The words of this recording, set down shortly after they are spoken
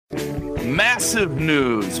Massive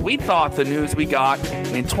news. We thought the news we got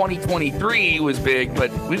in 2023 was big,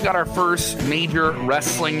 but we've got our first major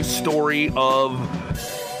wrestling story of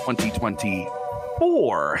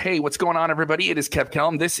 2024. Hey, what's going on, everybody? It is Kev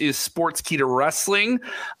Kelm. This is Sportskeeda Wrestling.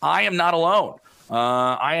 I am not alone.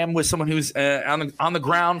 I am with someone who's on the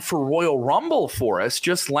ground for Royal Rumble for us.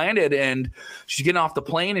 Just landed, and she's getting off the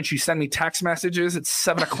plane, and she sent me text messages at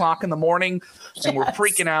 7 o'clock in the morning, and we're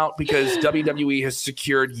freaking out because WWE has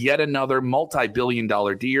secured yet another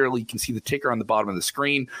multi-billion-dollar deal. You can see the ticker on the bottom of the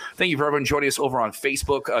screen. Thank you for everyone joining us over on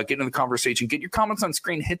Facebook. Get in the conversation. Get your comments on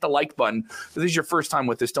screen. Hit the like button. If this is your first time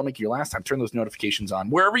with us, don't make it your last time. Turn those notifications on.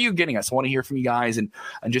 Wherever you're getting us, I want to hear from you guys and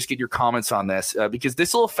just get your comments on this because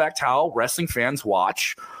this will affect how wrestling fans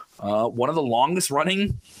watch one of the longest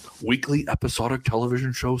running weekly episodic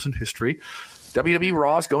television shows in history. WWE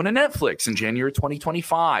Raw is going to Netflix in January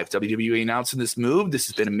 2025. WWE announcing this move. This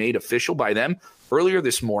has been made official by them earlier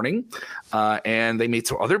this morning. And they made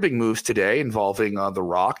some other big moves today involving The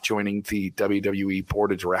Rock joining the WWE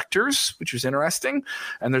board of directors, which was interesting.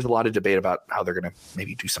 And there's a lot of debate about how they're going to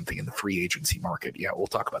maybe do something in the free agency market. Yeah, we'll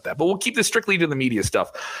talk about that. But we'll keep this strictly to the media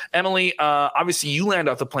stuff. Emily, obviously you land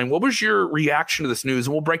off the plane. What was your reaction to this news?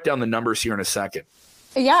 And we'll break down the numbers here in a second.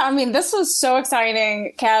 Yeah, I mean, this was so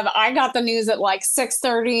exciting, Kev. I got the news at like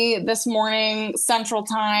 6:30 this morning, Central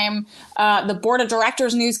Time. The board of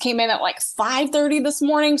directors news came in at like 5:30 this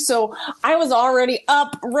morning. So I was already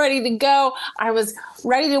up, ready to go. I was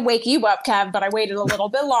ready to wake you up, Kev, but I waited a little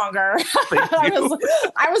bit longer.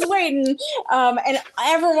 I was waiting. And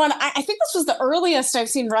everyone, I think this was the earliest I've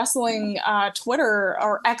seen wrestling Twitter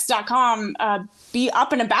or X.com be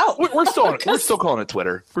up and about. We're still calling it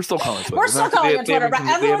Twitter. We're still calling it Twitter. We're still calling it Twitter, but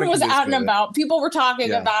everyone was out and about. People were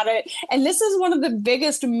talking about it. And this is one of the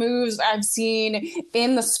biggest moves I've seen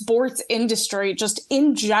in the sports industry, just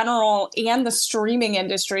in general, and the streaming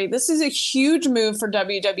industry. This is a huge move for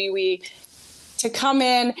WWE to come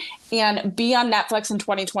in and be on Netflix in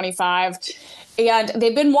 2025. And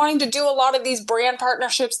they've been wanting to do a lot of these brand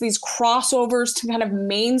partnerships, these crossovers to kind of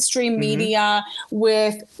mainstream media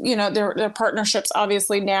with, you know, their partnerships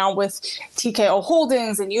obviously now with TKO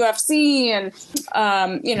Holdings and UFC and,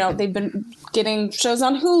 you know, they've been getting shows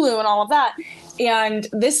on Hulu and all of that. And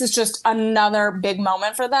this is just another big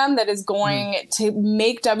moment for them that is going to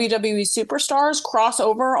make WWE superstars cross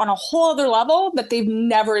over on a whole other level that they've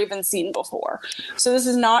never even seen before. So this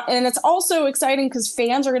is not, and it's also exciting because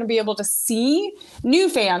fans are going to be able to see, new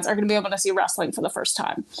fans are going to be able to see wrestling for the first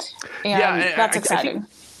time. And that's exciting.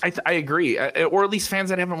 I agree, or at least fans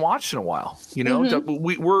that haven't watched in a while. You know,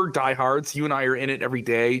 we're diehards. You and I are in it every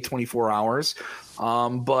day, 24 hours.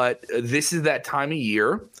 But this is that time of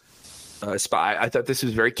year. I thought this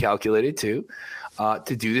was very calculated too,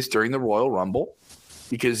 to do this during the Royal Rumble,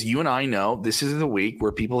 because you and I know this is the week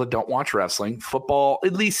where people that don't watch wrestling, football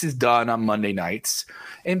at least is done on Monday nights,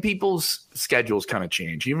 and people's schedules kind of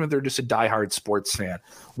change. Even if they're just a diehard sports fan,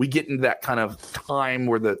 we get into that kind of time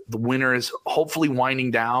where the winter is hopefully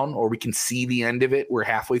winding down, or we can see the end of it. We're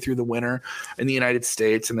halfway through the winter in the United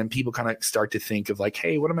States, and then people kind of start to think of like,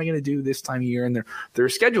 hey, what am I going to do this time of year? And their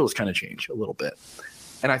schedules kind of change a little bit.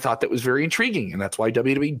 And I thought that was very intriguing. And that's why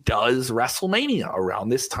WWE does WrestleMania around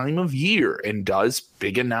this time of year and does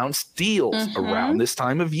big announced deals around this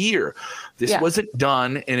time of year. This wasn't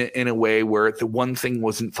done in a way where the one thing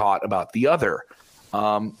wasn't thought about the other.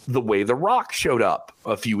 The way The Rock showed up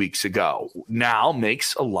a few weeks ago now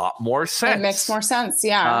makes a lot more sense. It makes more sense.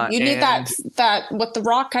 Yeah. You need that with The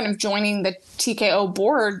Rock kind of joining the TKO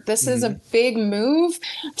board. This is a big move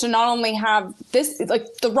to not only have this, like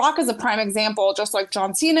The Rock is a prime example, just like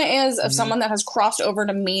John Cena is, of someone that has crossed over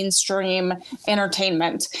to mainstream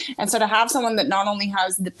entertainment. And so to have someone that not only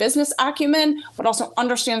has the business acumen, but also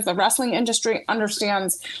understands the wrestling industry,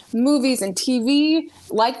 understands movies and TV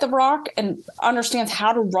like The Rock, and understands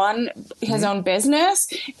how to run his own business,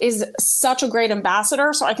 is such a great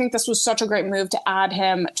ambassador. So I think this was such a great move to add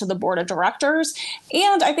him to the board of directors.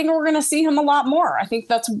 And I think we're going to see him a lot more. I think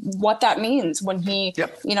that's what that means when he,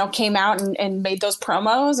 you know, came out and made those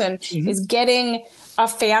promos and is getting a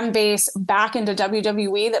fan base back into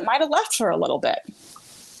WWE that might have left for a little bit.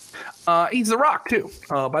 He's The Rock too.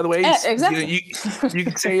 By the way, exactly. You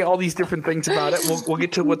can say all these different things about it. We'll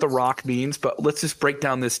get to what The Rock means, but let's just break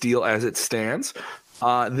down this deal as it stands.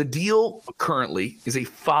 The deal currently is a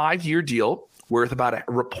 5-year deal worth about a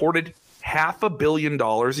reported $500 million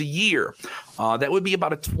a year. That would be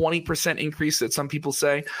about a 20% increase that some people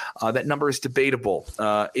say. That number is debatable.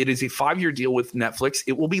 It is a 5-year deal with Netflix.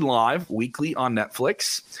 It will be live weekly on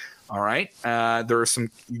Netflix. All right. There are some,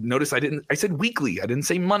 notice I said weekly. I didn't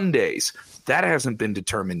say Mondays. That hasn't been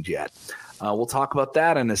determined yet. We'll talk about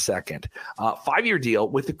that in a second. 5-year deal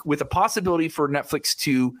with a possibility for Netflix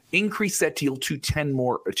to increase that deal to a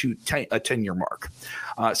 10-year mark.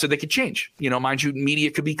 So they could change. Mind you,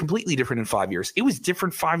 media could be completely different in 5 years. It was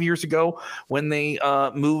different 5 years ago when they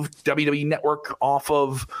moved WWE Network off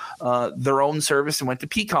of their own service and went to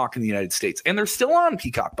Peacock in the United States. And they're still on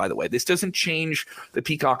Peacock, by the way. This doesn't change the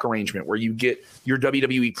Peacock arrangement where you get your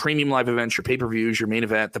WWE premium live events, your pay-per-views, your main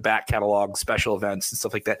event, the back catalog, special events, and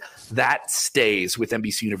stuff like that. That stays with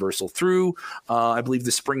NBC Universal through, I believe,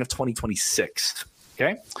 the spring of 2026.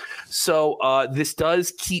 Okay? So this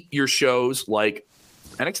does keep your shows like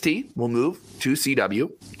NXT will move to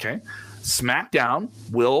CW. Okay? SmackDown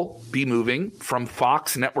will be moving from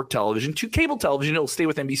Fox Network Television to cable television. It'll stay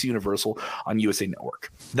with NBC Universal on USA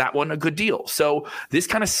Network. That one, a good deal. So this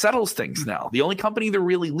kind of settles things now. The only company they're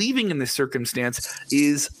really leaving in this circumstance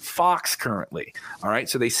is Fox currently. All right.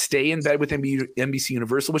 So they stay in bed with NBC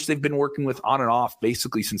Universal, which they've been working with on and off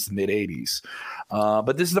basically since the mid-'80s.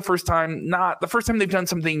 But this is the first time they've done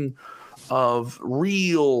something of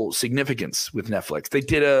real significance with Netflix. They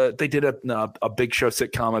did a Big Show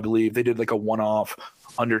sitcom, I believe. They did like a one-off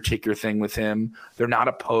Undertaker thing with him. They're not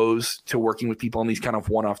opposed to working with people on these kind of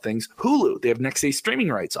one-off things. Hulu, they have next day streaming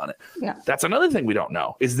rights on it. Yeah. That's another thing we don't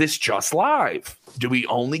know. Is this just live? Do we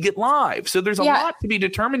only get live? So there's a lot to be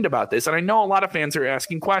determined about this. And I know a lot of fans are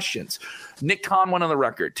asking questions. Nick Khan went on the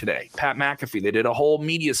record today. Pat McAfee, they did a whole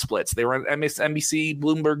media splits. They were on MSNBC,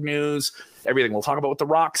 Bloomberg News, everything. We'll talk about what The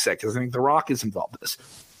Rock said because I think The Rock is involved in this.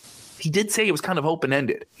 He did say it was kind of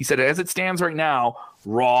open-ended. He said, as it stands right now,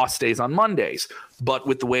 Raw stays on Mondays. But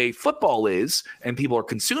with the way football is, and people are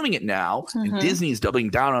consuming it now, and Disney's doubling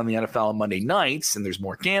down on the NFL on Monday nights, and there's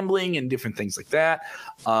more gambling and different things like that,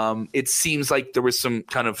 it seems like there was some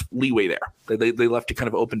kind of leeway there. They left it kind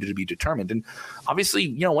of open to be determined. And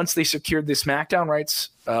obviously, once they secured the SmackDown rights,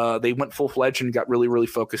 they went full-fledged and got really, really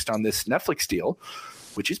focused on this Netflix deal,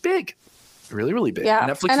 which is big. Really, really big. Yeah.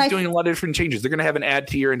 Netflix is doing a lot of different changes. They're going to have an ad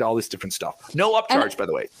tier and all this different stuff. No upcharge, by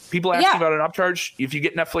the way. People asking about an upcharge. If you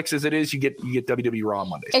get Netflix as it is, you get WWE Raw on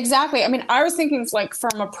Mondays. Exactly. I mean, I was thinking like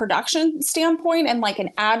from a production standpoint and like an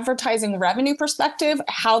advertising revenue perspective,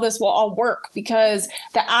 how this will all work, because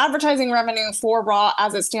the advertising revenue for Raw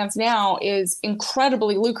as it stands now is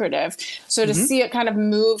incredibly lucrative. So to see it kind of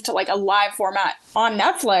move to like a live format on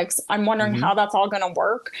Netflix, I'm wondering how that's all going to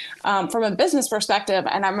work from a business perspective.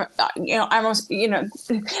 And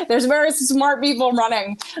there's very smart people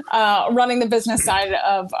running the business side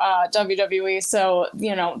of WWE. So,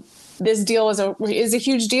 this deal is a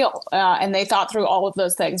huge deal. And they thought through all of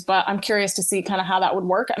those things, but I'm curious to see kind of how that would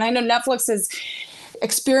work. And I know Netflix has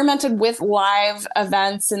experimented with live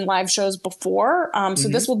events and live shows before. So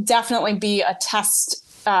this will definitely be a test,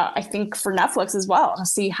 I think, for Netflix as well, to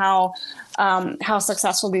see how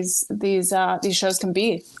successful these shows can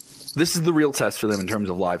be. This is the real test for them in terms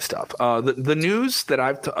of live stuff. The news that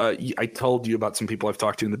I told you about, some people I've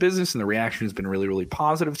talked to in the business, and the reaction has been really, really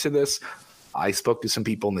positive to this. I spoke to some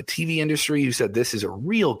people in the TV industry who said this is a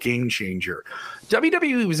real game changer.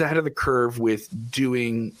 WWE was ahead of the curve with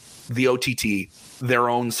doing the OTT, their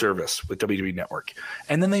own service with WWE Network.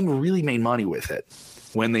 And then they really made money with it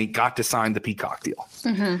when they got to sign the Peacock deal.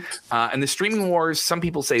 And the streaming wars, some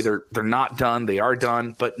people say they're not done. They are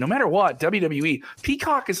done. But no matter what, WWE,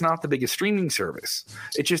 Peacock is not the biggest streaming service.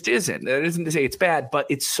 It just isn't. That isn't to say it's bad, but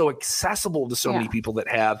it's so accessible to so many people that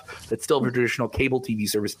still have a traditional cable TV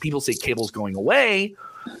service. People say cable's going away,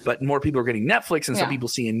 but more people are getting Netflix, and some people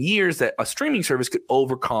see in years that a streaming service could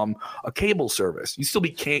overcome a cable service. You still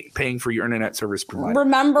be paying for your internet service provider.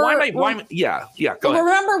 Remember? Go ahead.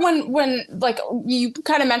 Remember when like you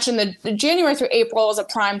kind of mentioned the January through April is a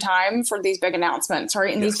prime time for these big announcements,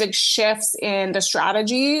 right? And these big shifts in the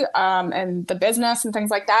strategy and the business and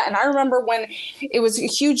things like that. And I remember when it was a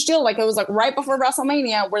huge deal, like it was like right before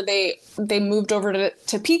WrestleMania where they moved over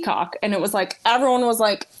to Peacock, and it was like everyone was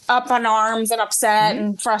like up in arms and upset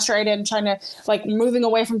and frustrated and trying to like moving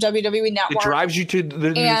away from WWE Network. It drives you to the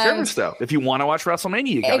new service though. If you want to watch WrestleMania,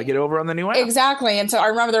 you got to get over on the new app. Exactly. And so I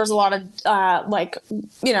remember there was a lot of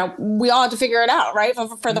we all had to figure it out, right?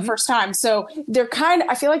 For the first time. So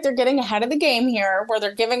I feel like they're getting ahead of the game here where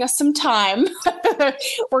they're giving us some time.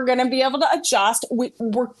 We're going to be able to adjust.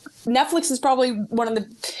 Netflix is probably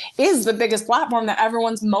the biggest platform that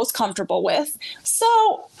everyone's most comfortable with.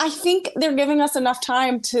 So I think they're giving us enough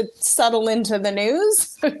time to settle into the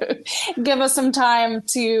news, give us some time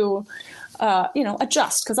to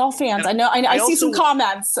adjust, because all fans, I see some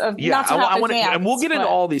comments of not so happy fans. And we'll get into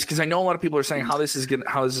all these, because I know a lot of people are saying how is this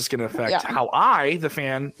going to affect how I, the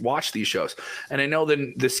fan, watch these shows. And I know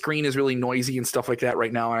that the screen is really noisy and stuff like that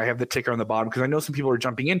right now, and I have the ticker on the bottom because I know some people are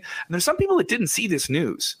jumping in, and there's some people that didn't see this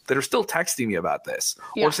news that are still texting me about this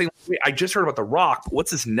or saying, I just heard about The Rock.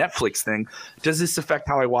 What's this Netflix thing? Does this affect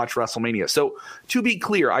how I watch WrestleMania? So to be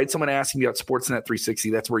clear, I had someone asking me about Sportsnet 360.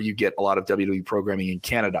 That's where you get a lot of WWE programming in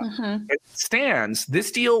Canada. As it stands,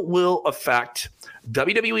 this deal will affect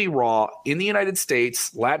WWE Raw in the United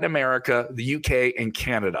States, Latin America, the UK, and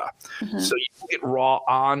Canada. So you can get Raw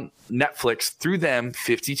on Netflix through them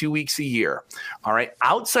 52 weeks a year. All right.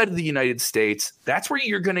 Outside of the United States, that's where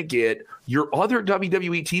you're going to get your other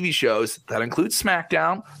WWE TV shows. That includes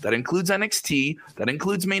SmackDown, that includes NXT, that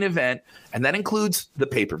includes Main Event, and that includes the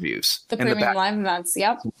pay-per-views. The premium live events,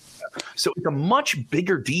 yep. So it's a much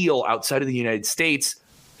bigger deal outside of the United States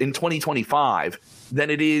in 2025 than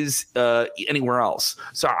it is anywhere else.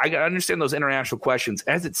 So I understand those international questions.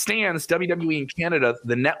 As it stands, WWE in Canada,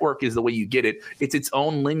 the network is the way you get it. It's its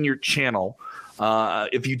own linear channel.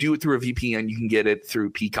 If you do it through a VPN, you can get it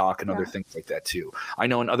through Peacock and other things like that too. I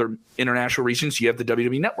know in other international regions, you have the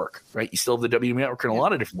WWE network, right? You still have the WWE network in a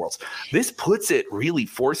lot of different worlds. This puts it really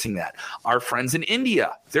forcing that. Our friends in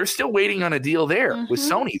India, they're still waiting on a deal there with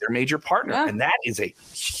Sony, their major partner. And that is a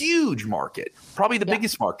huge market, probably the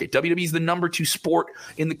biggest market. WWE is the number 2 sport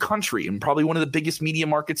in the country and probably one of the biggest media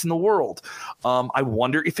markets in the world. I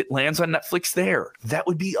wonder if it lands on Netflix there. That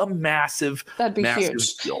would be a massive, that'd be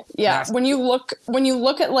huge deal. Yeah. Massive. When you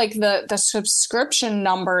look at like the subscription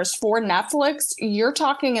numbers for Netflix, you're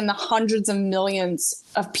talking in the hundreds of millions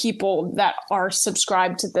of people that are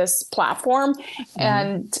subscribed to this platform.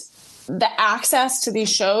 And the access to these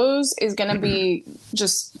shows is going to be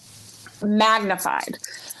just magnified.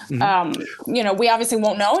 We obviously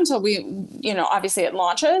won't know until obviously it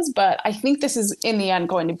launches, but I think this is in the end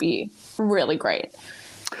going to be really great.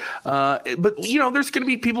 But there's going to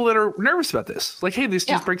be people that are nervous about this. Like, hey, this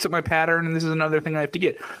just breaks up my pattern, and this is another thing I have to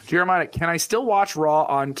get. Jeremiah, can I still watch Raw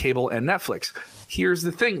on cable and Netflix? Here's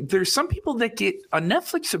the thing. There's some people that get a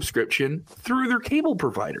Netflix subscription through their cable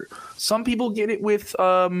provider. Some people get it with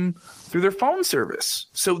through their phone service.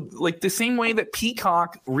 So like the same way that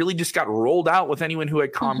Peacock really just got rolled out with anyone who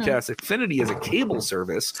had Comcast Xfinity as a cable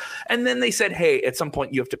service. And then they said, hey, at some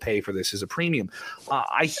point you have to pay for this as a premium.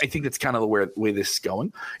 I think that's kind of the way this is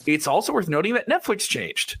going. It's also worth noting that Netflix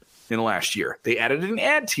changed in the last year. They added an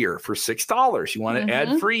ad tier for $6. You want it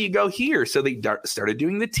ad free, you go here. So they started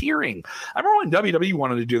doing the tiering. I remember when WWE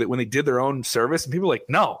wanted to do that when they did their own service, and people were like,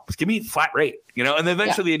 no, just give me flat rate, and then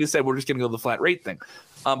eventually they just said, we're just going to go the flat rate thing.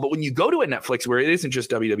 But when you go to a Netflix where it isn't just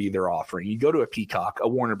WWE they're offering, you go to a Peacock, a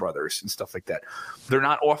Warner Brothers and stuff like that, they're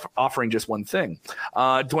not offering just one thing.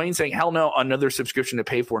 Dwayne saying, hell no, another subscription to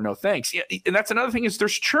pay for, no thanks. Yeah, and that's another thing is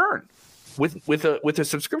there's churn. With a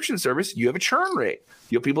subscription service, you have a churn rate.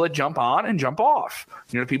 You have people that jump on and jump off.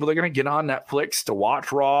 People that are going to get on Netflix to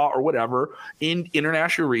watch Raw or whatever in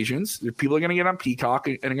international regions. People are going to get on Peacock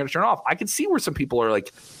and are going to turn off. I can see where some people are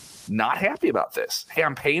like not happy about this. Hey,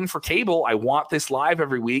 I'm paying for cable. I want this live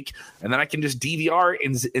every week, and then I can just DVR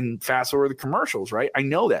and fast forward the commercials, right? I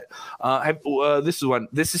know that.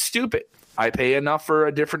 This is stupid. I pay enough for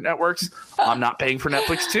different networks. I'm not paying for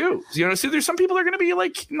Netflix too. So there's some people that are going to be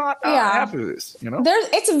like not happy with this.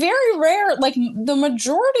 It's very rare. Like the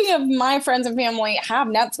majority of my friends and family have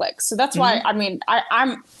Netflix, so that's why. I mean,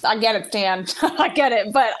 I get it, Dan. I get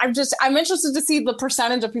it, but I'm interested to see the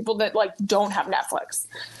percentage of people that like don't have Netflix.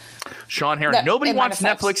 Sean Heron, nobody wants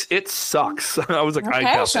Netflix. It sucks. I was like, okay, I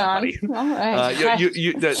got Sean. that, buddy. All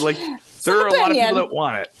right. There are a lot of people that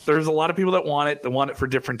want it. There's a lot of people that want it for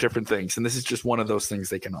different things, and this is just one of those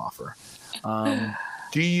things they can offer.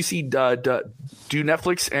 Do you see do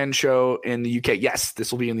Netflix and show in the UK? Yes,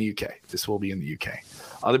 this will be in the UK.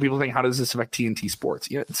 Other people think, how does this affect TNT Sports?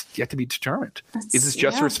 It's yet to be determined. Is this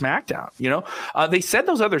just for SmackDown? They said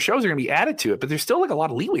those other shows are going to be added to it, but there's still like a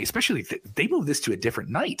lot of leeway, especially if they move this to a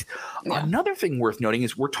different night. Another thing worth noting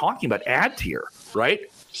is we're talking about ad tier, right?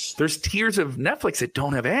 There's tiers of Netflix that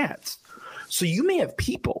don't have ads. So you may have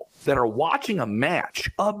people that are watching a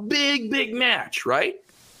match, a big match, right?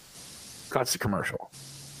 Cuts to commercial.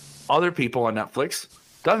 Other people on Netflix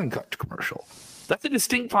doesn't cut to commercial. That's a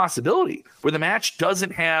distinct possibility where the match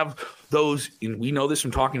doesn't have those, and we know this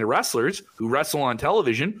from talking to wrestlers who wrestle on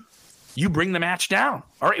television. You bring the match down.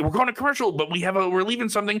 All right, we're going to commercial, but we're leaving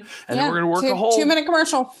something, and then we're going to work a whole 2-minute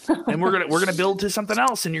commercial, and we're gonna build to something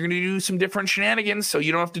else, and you're going to do some different shenanigans, so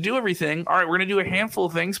you don't have to do everything. All right, we're going to do a handful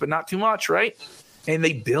of things, but not too much, right? And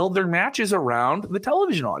they build their matches around the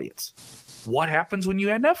television audience. What happens when you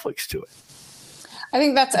add Netflix to it? I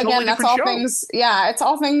think that's all things. Yeah, it's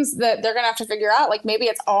all things that they're gonna have to figure out. Like maybe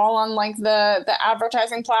it's all on like the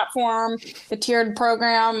advertising platform, the tiered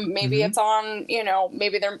program. Maybe it's on,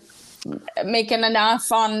 maybe they're making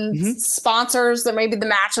enough on sponsors that maybe the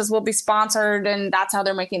matches will be sponsored, and that's how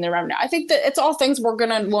they're making their revenue. I think that it's all things we're going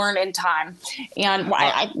to learn in time, and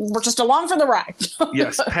we're just along for the ride.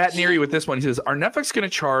 Yes, Pat Neary with this one. He says, "Are Netflix going to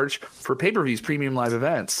charge for pay-per-views, premium live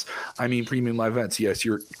events?" I mean, premium live events. Yes,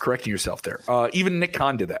 you're correcting yourself there. Even Nick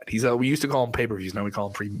Khan did that. He's we used to call them pay-per-views. Now we call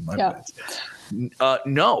them premium live events.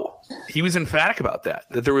 No, he was emphatic about that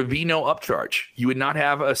there would be no upcharge. You would not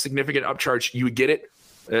have a significant upcharge. You would get it.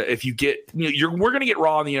 If you get, we're going to get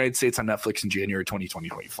Raw in the United States on Netflix in January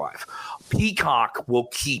 2025. Peacock will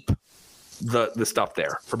keep the stuff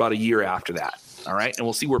there for about a year after that. All right. And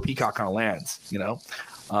we'll see where Peacock kind of lands,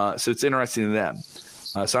 so it's interesting to them.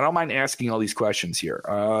 So I don't mind asking all these questions here.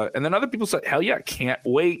 And then other people said, hell yeah, can't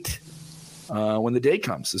wait when the day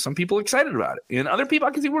comes. So some people are excited about it. And other people,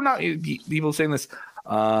 I can see we're not people saying this.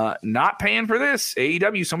 Not paying for this.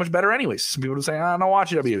 AEW is so much better anyways. Some people will say, I don't watch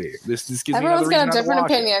WWE. This gives Everyone's me got different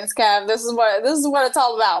opinions, Kev. This is what it's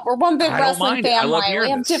all about. We're one big wrestling family. We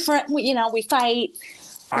have different, we fight.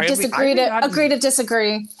 Agree to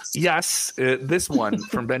disagree. Yes, this one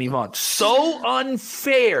from Benny Vaughn. So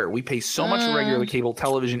unfair. We pay so much for regular cable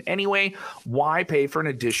television anyway. Why pay for an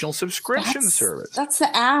additional subscription service? That's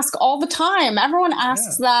the ask all the time. Everyone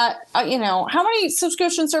asks that. How many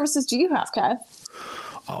subscription services do you have, Kev?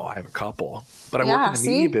 Oh, I have a couple, but I work in the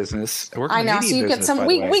media business. I know. So you get some.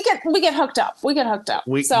 We get hooked up.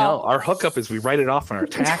 So our hookup is we write it off on our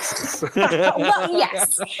taxes. Well,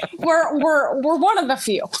 yes, we're one of the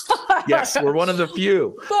few. Yes, we're one of the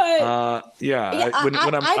few. But when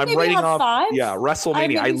I'm writing off, 5.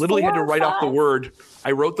 WrestleMania. I literally had to write off the word.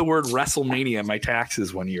 I wrote the word WrestleMania in my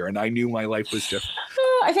taxes one year, and I knew my life was different.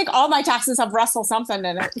 I think all my taxes have wrestle something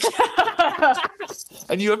in it.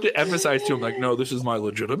 And you have to emphasize to him, like, no, this is my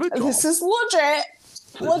legitimate job. This is legit.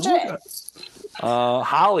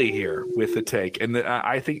 Holly here with the take. And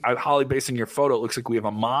I think, Holly, based on your photo, it looks like we have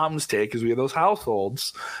a mom's take because we have those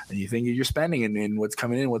households. And you think you're spending and what's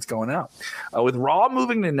coming in, what's going out. With Raw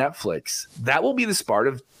moving to Netflix, that will be the start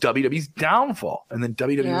of WWE's downfall. And then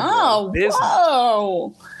WWE business.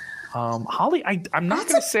 Whoa. Holly, I'm not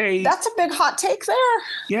going to say that's a big hot take there.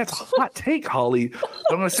 Yeah, it's a hot take, Holly.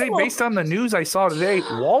 But I'm going to say, based on the news I saw today,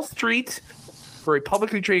 Wall Street, for a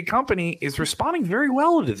publicly traded company, is responding very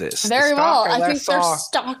well to this. Very well. I think their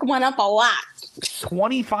stock went up a lot.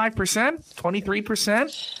 25%, 23%.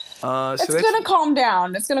 It's going to calm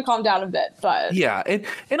down. It's going to calm down a bit, but yeah,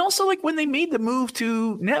 and also like when they made the move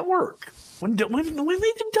to network, when they did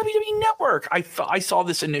WWE Network, I saw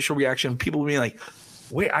this initial reaction of people being like,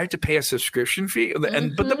 wait, I have to pay a subscription fee? But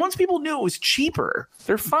then once people knew it was cheaper,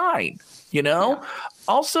 they're fine, Yeah.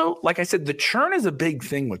 Also, like I said, the churn is a big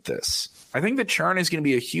thing with this. I think the churn is going to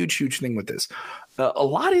be a huge, huge thing with this. A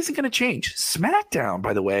lot isn't going to change. SmackDown,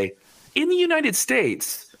 by the way, in the United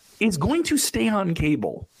States is going to stay on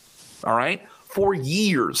cable, all right, for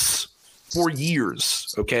years,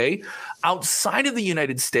 okay? Outside of the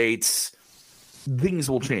United States, things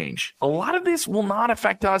will change. A lot of this will not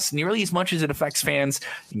affect us nearly as much as it affects fans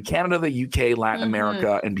in Canada, the UK, Latin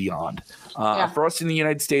America, and beyond. For us in the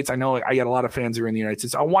United States, I know I got a lot of fans who are in the United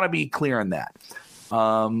States. I want to be clear on that.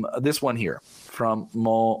 This one here from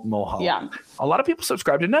Moha. Yeah. A lot of people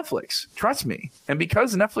subscribe to Netflix. Trust me. And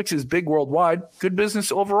because Netflix is big worldwide, good business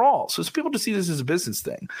overall. So some people just see this as a business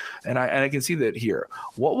thing. And I can see that here.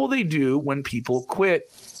 What will they do when people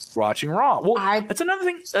quit watching Raw? Well, that's another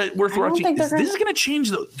thing worth watching. This is going to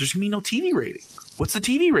change. There's going to be no TV rating. What's the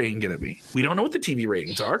TV rating going to be? We don't know what the TV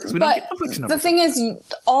ratings are because we don't get Netflix numbers. The thing is,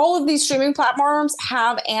 all of these streaming platforms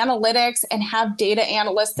have analytics and have data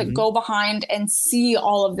analysts that go behind and see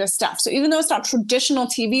all of this stuff. So even though it's not traditional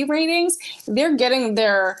TV ratings, they're getting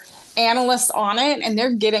their analysts on it and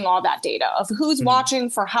they're getting all that data of who's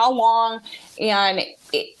watching for how long, and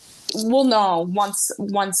we'll know once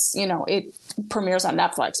it premieres on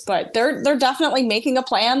Netflix. But they're definitely making a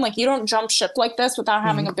plan. Like, you don't jump ship like this without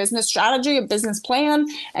having a business strategy, a business plan,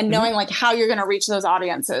 and knowing like how you're going to reach those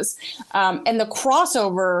audiences. And the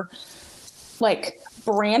crossover, like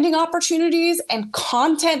branding opportunities and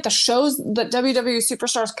content, the shows that WWE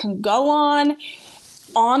superstars can go on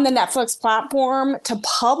the Netflix platform to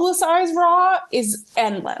publicize Raw is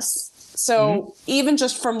endless. So even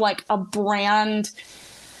just from like a brand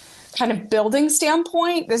kind of building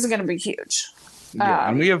standpoint, this is going to be huge. Yeah,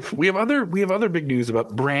 and we have other big news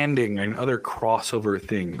about branding and other crossover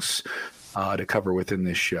things to cover within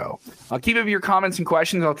this show. I'll keep up your comments and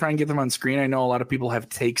questions. I'll try and get them on screen. I know a lot of people have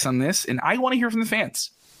takes on this, and I want to hear from the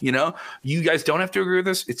fans. You know, you guys don't have to agree with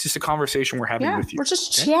us. It's just a conversation we're having with you. We're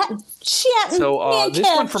just chatting. So this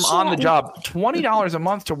one from On the Job, $20 a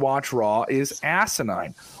month to watch Raw is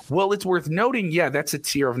asinine. Well, it's worth noting, that's a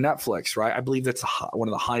tier of Netflix, right? I believe that's one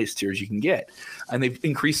of the highest tiers you can get. And they've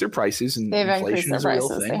increased their prices, and inflation is a real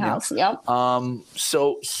thing. They have. Yep.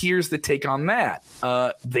 So here's the take on that.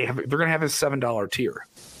 They're going to have a $7 tier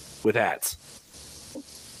with ads.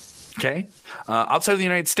 Okay. Outside of the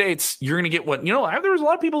United States, you're going to get what, there was a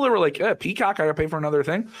lot of people that were like, Peacock, I got to pay for another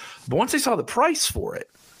thing. But once they saw the price for it,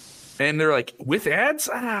 and they're like, with ads?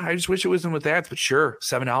 I just wish it wasn't with ads, but sure,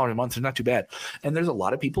 $7 a month is not too bad. And there's a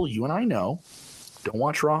lot of people you and I know don't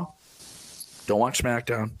watch Raw, don't watch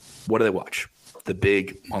SmackDown. What do they watch? The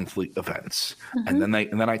big monthly events. And then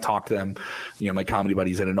I talk to them, my comedy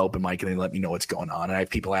buddies at an open mic, and they let me know what's going on. And I have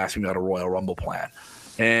people asking me about a Royal Rumble plan.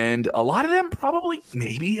 And a lot of them probably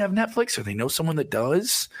maybe have Netflix, or they know someone that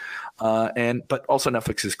does. But also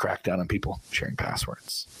Netflix has cracked down on people sharing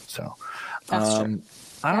passwords. So that's true.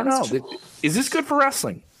 I don't know. Is this good for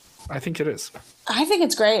wrestling? I think it is. I think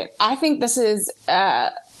it's great. I think this is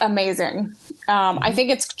amazing. I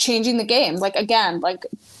think it's changing the game.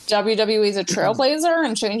 WWE is a trailblazer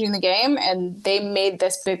and changing the game, and they made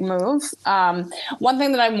this big move. One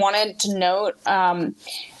thing that I wanted to note,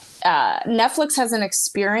 Netflix has an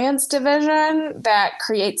experience division that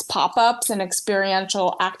creates pop-ups and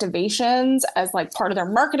experiential activations as part of their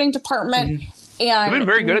marketing department. And they've been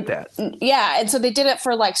very good at that. Yeah. And so they did it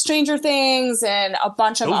for Stranger Things and a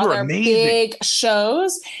bunch of other big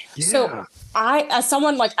shows. Yeah. So I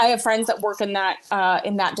have friends that work in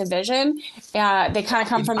that division. They kind of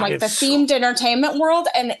come from the themed entertainment world.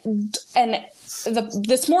 And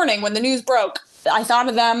this morning when the news broke, I thought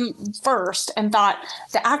of them first and thought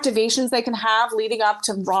the activations they can have leading up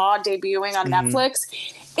to Raw debuting on Netflix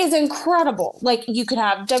is incredible. You could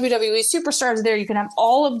have WWE superstars there. You can have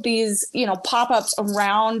all of these, pop-ups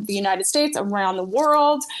around the United States, around the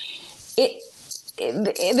world.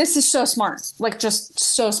 This is so smart, just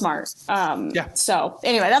so smart. So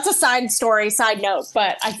anyway, that's a side note,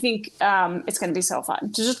 but I think it's going to be so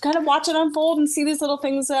fun to just kind of watch it unfold and see these little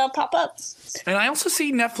things pop up. And I also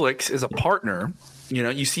see Netflix as a partner.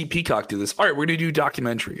 You see Peacock do this. All right, we're going to do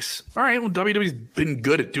documentaries. All right, well, WWE's been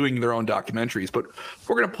good at doing their own documentaries, but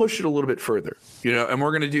we're going to push it a little bit further, and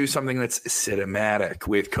we're going to do something that's cinematic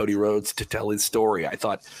with Cody Rhodes to tell his story. I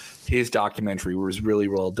thought his documentary was really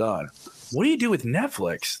well done. What do you do with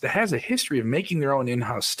Netflix that has a history of making their own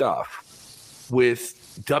in-house stuff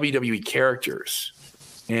with WWE characters?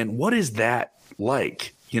 And what is that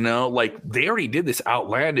like? They already did this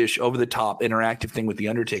outlandish, over-the-top interactive thing with The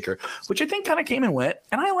Undertaker, which I think kind of came and went,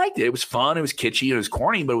 and I liked it. It was fun. It was kitschy. It was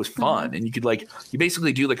corny, but it was fun. And you could, you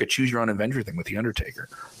basically do, a choose-your-own-adventure thing with The Undertaker.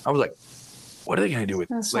 I was like, what are they going to do with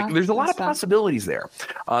this? There's a lot of possibilities there.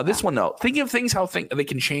 This one, though, thinking of things how they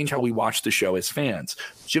can change how we watch the show as fans.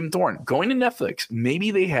 Jim Thorne, going to Netflix,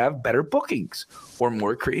 maybe they have better bookings or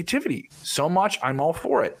more creativity. So much, I'm all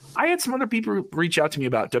for it. I had some other people reach out to me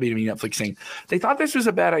about WWE Netflix saying they thought this was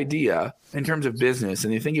a bad idea in terms of business,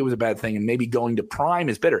 and they think it was a bad thing, and maybe going to Prime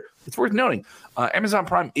is better. It's worth noting, Amazon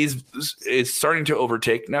Prime is starting to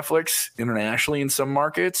overtake Netflix internationally in some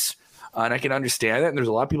markets. And I can understand that. And there's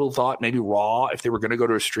a lot of people who thought maybe Raw, if they were going to go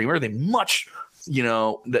to a streamer, that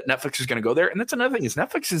Netflix is going to go there. And that's another thing, is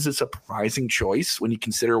Netflix is a surprising choice when you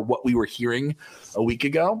consider what we were hearing a week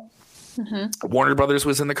ago. Warner Brothers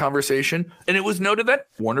was in the conversation, and it was noted that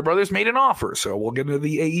Warner Brothers made an offer. So we'll get into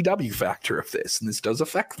the AEW factor of this, and this does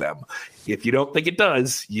affect them. If you don't think it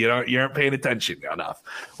does, you aren't paying attention enough,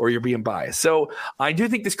 or you're being biased. So I do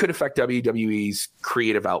think this could affect WWE's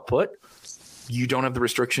creative output. You don't have the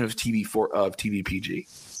restriction of TV PG,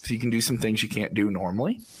 so you can do some things you can't do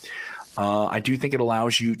normally. I do think it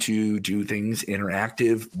allows you to do things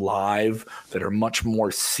interactive, live, that are much more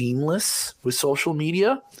seamless with social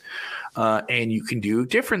media, and you can do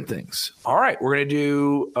different things. All right, we're going to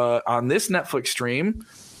do on this Netflix stream,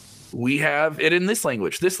 we have it in this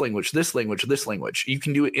language, this language, this language, this language. You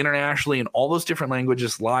can do it internationally in all those different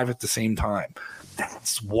languages live at the same time.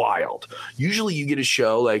 That's wild. Usually you get a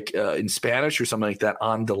show in Spanish or something like that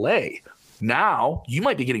on delay. Now you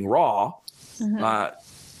might be getting Raw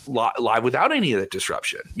live without any of that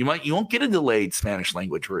disruption. You won't get a delayed Spanish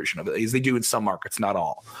language version of it, as they do in some markets, not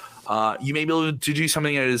all. You may be able to do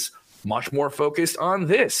something that is much more focused on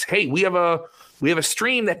this. Hey, we have a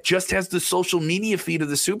stream that just has the social media feed of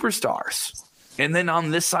the superstars. And then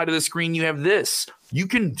on this side of the screen, you have this. You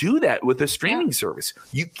can do that with a streaming service.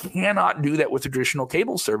 You cannot do that with a traditional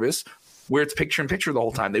cable service where it's picture-in-picture the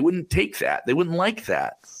whole time. They wouldn't take that. They wouldn't like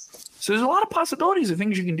that. So there's a lot of possibilities of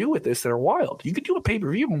things you can do with this that are wild. You could do a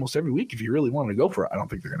pay-per-view almost every week if you really wanted to go for it. I don't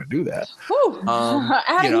think they're going to do that.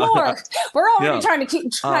 Adding more. We're already trying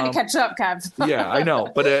to catch up, Kev. Yeah, I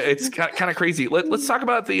know, but it's kind of crazy. Let's talk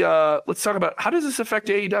about how does this affect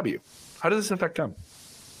AEW? How does this affect them?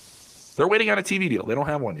 They're waiting on a TV deal. They don't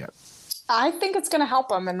have one yet. I think it's going to help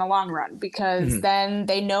them in the long run because then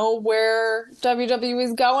they know where WWE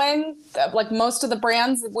is going. Like most of the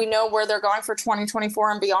brands, we know where they're going for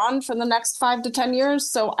 2024 and beyond for the next 5 to 10 years.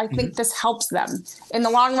 So I think this helps them in the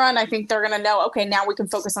long run. I think they're going to know, okay, now we can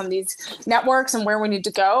focus on these networks and where we need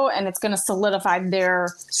to go. And it's going to solidify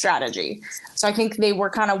their strategy. So I think they were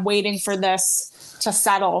kind of waiting for this to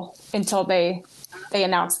settle until they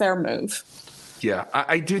announce their move. Yeah,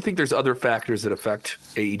 I do think there's other factors that affect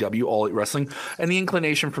AEW, All Elite Wrestling, and the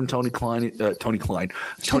inclination from Tony Khan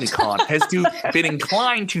has been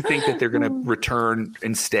inclined to think that they're going to return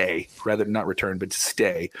and stay, rather than not return, but to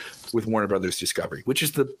stay with Warner Brothers Discovery, which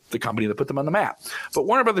is the company that put them on the map. But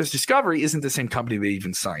Warner Brothers Discovery isn't the same company they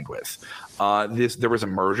even signed with. There was a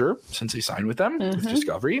merger since they signed with them, with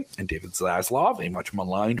Discovery, and David Zaslav, a much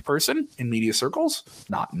maligned person in media circles,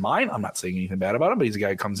 not in mine. I'm not saying anything bad about him, but he's a guy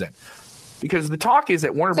who comes in. Because the talk is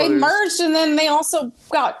that Warner Brothers... They merged and then they also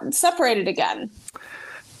got separated again.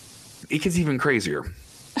 It gets even crazier.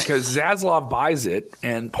 Because Zaslav buys it,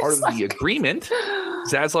 and part of the agreement,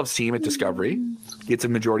 Zaslav's team at Discovery gets a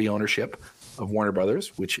majority ownership of Warner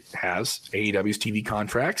Brothers, which has AEW's TV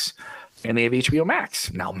contracts, and they have HBO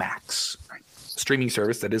Max. Now Max, right? Streaming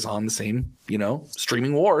service that is on the same,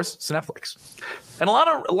 streaming wars as Netflix. And a lot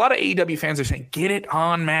of AEW fans are saying, get it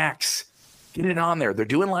on Max. Get it on there. They're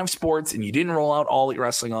doing live sports, and you didn't roll out All Elite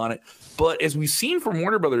Wrestling on it. But as we've seen from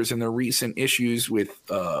Warner Brothers in their recent issues with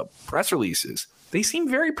press releases, they seem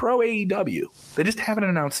very pro AEW. They just haven't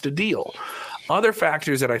announced a deal. Other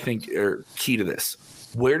factors that I think are key to this.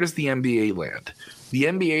 Where does the NBA land? The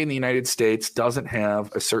NBA in the United States doesn't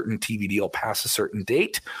have a certain TV deal past a certain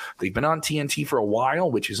date. They've been on TNT for a while,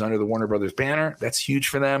 which is under the Warner Brothers banner. That's huge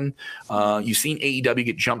for them. You've seen AEW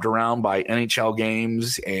get jumped around by NHL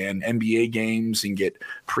games and NBA games and get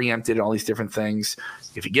preempted and all these different things.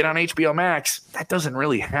 If you get on HBO Max, that doesn't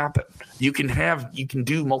really happen. You can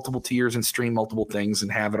do multiple tiers and stream multiple things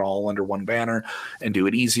and have it all under one banner and do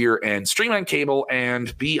it easier and stream on cable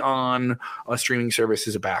and be on a streaming service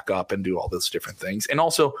as a backup and do all those different things. And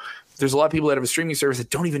also, there's a lot of people that have a streaming service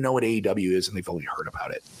that don't even know what AEW is and they've only heard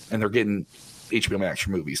about it. And they're getting HBO Max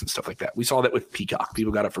for movies and stuff like that. We saw that with Peacock.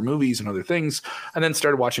 People got it for movies and other things and then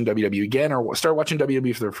started watching WWE again or started watching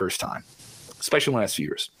WWE for their first time, especially in the last few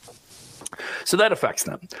years. So that affects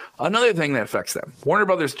them. Another thing that affects them, Warner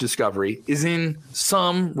Brothers Discovery is in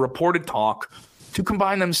some reported talk to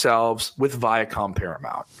combine themselves with Viacom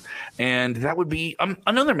Paramount. And that would be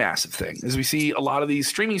another massive thing, as we see a lot of these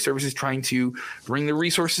streaming services trying to bring the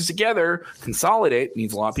resources together, consolidate,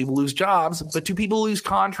 means a lot of people lose jobs, but do people lose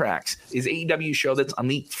contracts? Is AEW a show that's on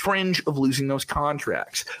the fringe of losing those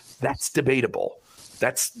contracts? That's debatable.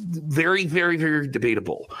 That's very, very, very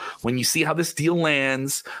debatable. When you see how this deal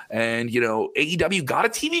lands and, AEW got a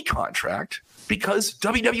TV contract because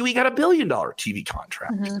WWE got $1 billion TV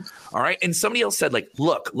contract. All right. And somebody else said,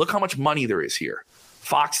 look how much money there is here.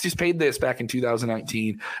 Fox just paid this back in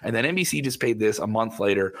 2019, and then NBC just paid this a month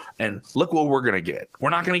later, and look what we're going to get. We're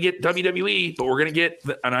not going to get WWE, but we're going to get,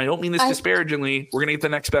 and I don't mean this disparagingly, we're going to get the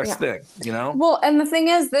next best thing, Well, and the thing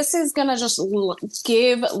is, this is going to just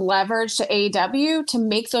give leverage to AEW to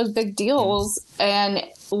make those big deals and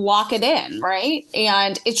lock it in, right?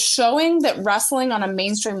 And it's showing that wrestling on a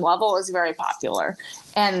mainstream level is very popular.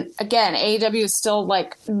 And again, AEW is still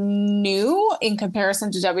new in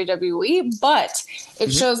comparison to WWE, but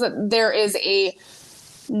it shows that there is a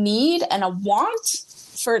need and a want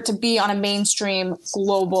for it to be on a mainstream,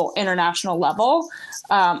 global, international level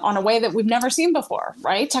on a way that we've never seen before,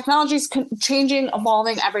 right? Technology is changing,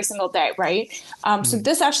 evolving every single day, right? So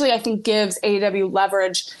this actually, I think, gives AEW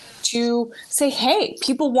leverage to say, hey,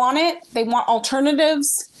 people want it. They want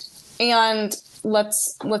alternatives, and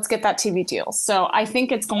let's get that TV deal. So I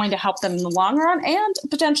think it's going to help them in the long run and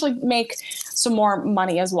potentially make some more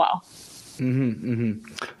money as well. A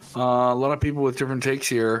lot of people with different takes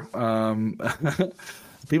here.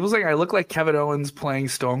 People saying I look like Kevin Owens playing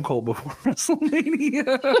Stone Cold before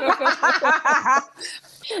WrestleMania.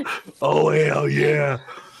 Oh, hell yeah.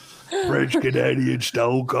 French Canadian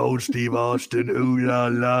Stone Cold Steve Austin. Ooh la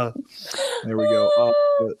la. There we go.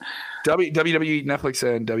 WWE, Netflix,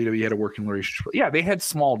 and WWE had a working relationship. Yeah, they had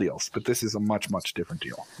small deals, but this is a much, much different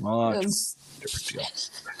deal. Much different deal.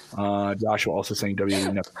 Joshua also saying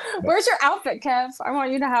WWE. Where's your outfit, Kev? I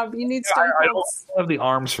want you to have. You need Stone I don't have the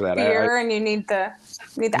arms for that. Beer, and you need the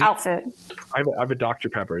outfit. I have a Dr.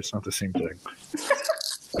 Pepper. It's not the same thing.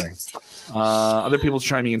 Other people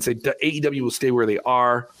chime in and say AEW will stay where they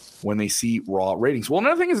are when they see Raw ratings. Well,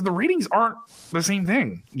 another thing is the ratings aren't the same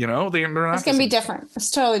thing. You know, they're not. It's gonna be different.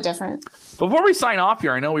 It's totally different. Before we sign off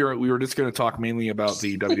here, I know we were just going to talk mainly about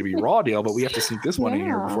the WWE Raw deal, but we have to sneak this one in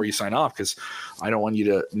here before you sign off because I don't want you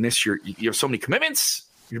to miss you have so many commitments.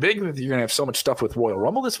 You're big. You're going to have so much stuff with Royal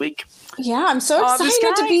Rumble this week. Yeah, I'm so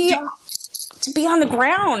excited to be on the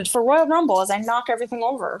ground for Royal Rumble as I knock everything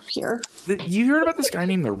over here. You heard about this guy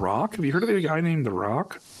named The Rock? Have you heard of the guy named The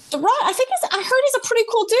Rock? The Rock, I heard he's a pretty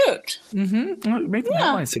cool dude. Mm-hmm. Made the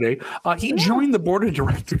headlines today. He joined the board of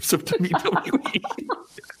directors of WWE.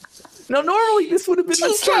 Now, normally this would have been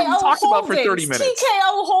the story we talked about for 30 minutes.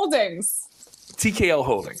 TKO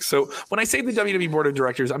Holdings. So when I say the WWE board of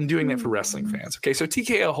directors, I'm doing that for wrestling fans. Okay, so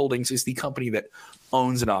TKO Holdings is the company that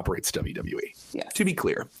owns and operates WWE. Yes. To be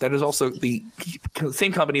clear, that is also the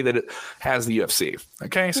same company that has the UFC.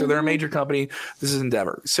 Okay, so they're a major company. This is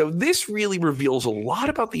Endeavor. So this really reveals a lot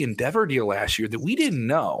about the Endeavor deal last year that we didn't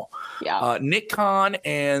know. Yeah. Nick Khan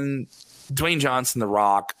and Dwayne Johnson, The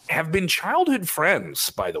Rock, have been childhood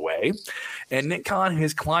friends, by the way. And Nick Khan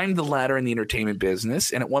has climbed the ladder in the entertainment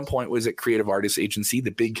business. And at one point was at Creative Artists Agency,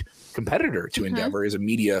 the big competitor to Endeavor as a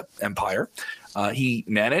media empire. He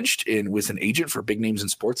managed and was an agent for big names in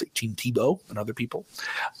sports like Team Tebow and other people.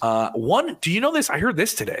 Do you know this? I heard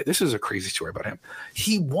this today. This is a crazy story about him.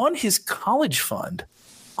 He won his college fund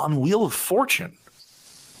on Wheel of Fortune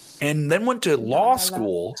and then went to law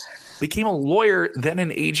school. Became a lawyer, then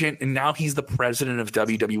an agent, and now he's the president of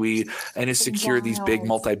WWE and has secured these big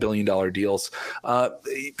multi-billion-dollar deals.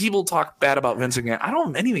 People talk bad about Vince McMahon. I don't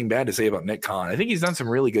have anything bad to say about Nick Khan. I think he's done some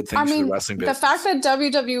really good things for the wrestling business. The fact that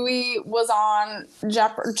WWE was on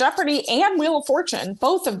Jeopardy and Wheel of Fortune,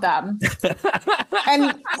 both of them,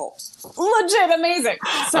 and legit amazing.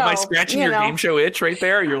 So, am I scratching your game show itch right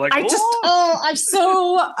there? You're like, I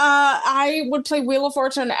would play Wheel of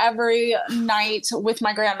Fortune every night with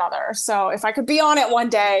my grandmother. So if I could be on it one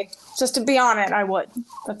day, just to be on it, I would.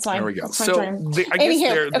 That's fine. There we go. That's my so dream.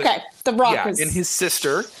 The Rock was... and his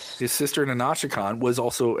sister Natasha Khan was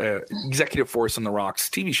also an executive force on The Rock's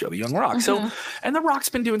TV show, The Young Rock. So, and The Rock's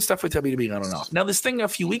been doing stuff with WWE on and off. Now, this thing a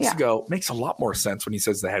few weeks ago makes a lot more sense when he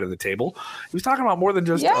says the head of the table. He was talking about more than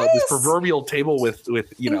just this proverbial table with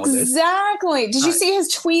exactly. Did you see his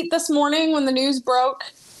tweet this morning when the news broke?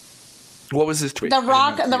 What was his tweet? The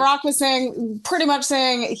Rock was pretty much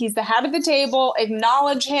saying he's the head of the table,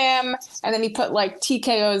 acknowledge him, and then he put like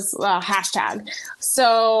TKO's hashtag.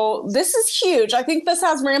 So this is huge. I think this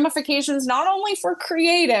has ramifications not only for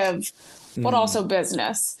creative, but also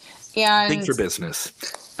business. And big for business.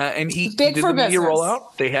 And he did the media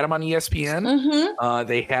rollout. They had him on ESPN.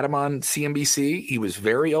 They had him on CNBC. He was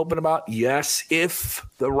very open about, yes, if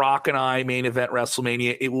The Rock and I main event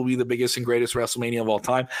WrestleMania, it will be the biggest and greatest WrestleMania of all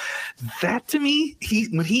time. That to me,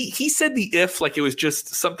 when he said the if, like it was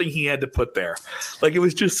just something he had to put there. Like it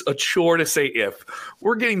was just a chore to say if.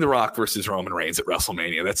 We're getting The Rock versus Roman Reigns at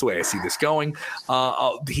WrestleMania. That's the way I see this going.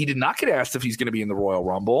 He did not get asked if he's going to be in the Royal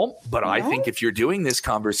Rumble, but I think if you're doing this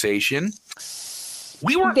conversation,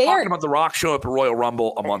 we weren't talking about The Rock showing up at Royal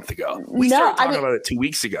Rumble a month ago. We started talking about it 2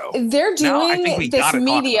 weeks ago. They're doing this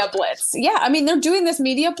media blitz. Yeah, I mean, they're doing this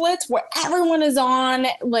media blitz where everyone is on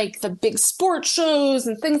like the big sports shows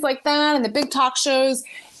and things like that and the big talk shows.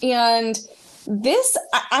 And this,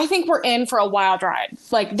 I think we're in for a wild ride.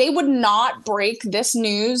 Like they would not break this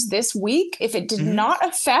news this week if it did not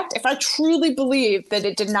affect, if I truly believe that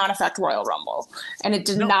it did not affect Royal Rumble and it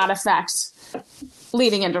did not affect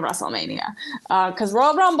leading into WrestleMania, because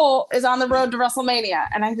Royal Rumble is on the road to WrestleMania,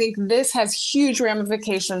 and I think this has huge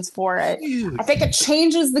ramifications for it. I think it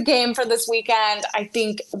changes the game for this weekend. I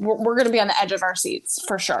think we're going to be on the edge of our seats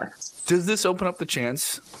for sure. Does this open up the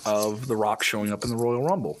chance of The Rock showing up in the Royal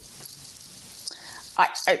Rumble?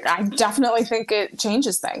 I definitely think it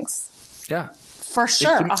changes things. Yeah. For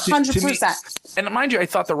sure, 100%. And mind you, I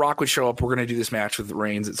thought The Rock would show up. We're going to do this match with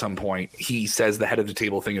Reigns at some point. He says the head of the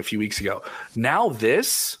table thing a few weeks ago. Now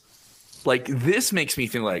this makes me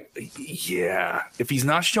think like, yeah, if he's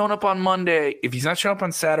not showing up on Monday, if he's not showing up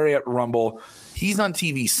on Saturday at Rumble, he's on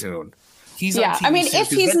TV soon. He's on TV I mean, soon. if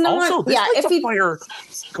he's not, also,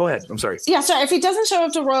 go ahead. I'm sorry. Yeah, sorry. If he doesn't show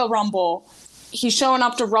up to Royal Rumble, he's showing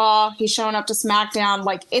up to Raw. He's showing up to SmackDown.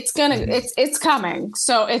 Like it's coming.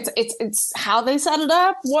 So it's how they set it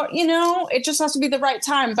up. It just has to be the right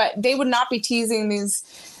time. But they would not be teasing these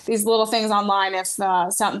little things online if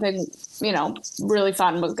something really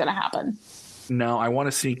fun was going to happen. Now, I want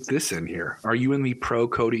to sneak this in here. Are you in the pro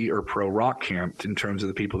Cody or pro Rock camp in terms of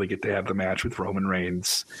the people that get to have the match with Roman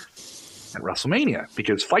Reigns at WrestleMania?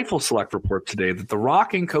 Because Fightful Select reports today that The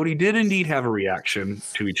Rock and Cody did indeed have a reaction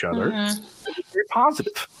to each other. Very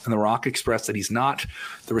positive. And The Rock expressed that he's not.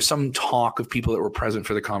 There was some talk of people that were present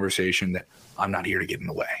for the conversation that I'm not here to get in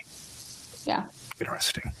the way. Yeah.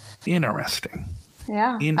 Interesting.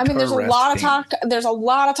 Yeah. I mean, there's a lot of talk. There's a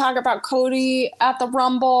lot of talk about Cody at the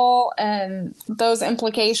Rumble and those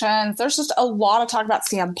implications. There's just a lot of talk about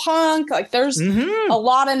CM Punk. Like, there's a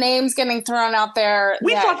lot of names getting thrown out there.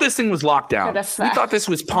 We thought this thing was locked down. We thought this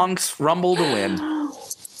was Punk's Rumble to win.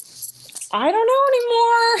 I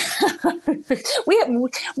don't know anymore.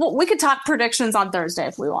 We could talk predictions on Thursday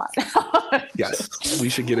if we want. Yes, we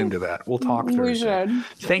should get into that. We'll talk Thursday. We should.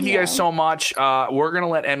 Thank you guys so much. We're going to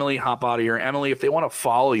let Emily hop out of here. Emily, if they want to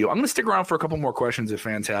follow you, I'm going to stick around for a couple more questions if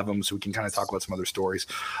fans have them so we can kind of talk about some other stories.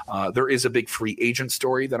 There is a big free agent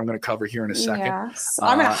story that I'm going to cover here in a second. Yes.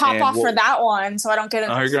 I'm going to hop off for that one so I don't get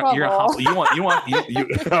into trouble.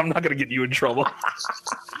 I'm not going to get you in trouble.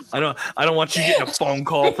 I don't want you getting a phone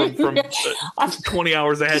call from 20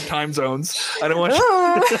 hours ahead time zones. I don't want you.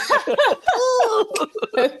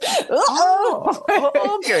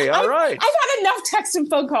 Okay, all right. I've had enough text and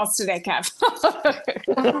phone calls today, Kev.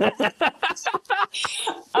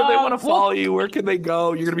 If they want to follow you, where can they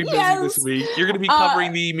go? You're going to be busy this week. You're going to be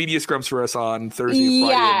covering the media scrums for us on Thursday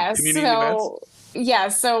and Friday. Community events. Yeah,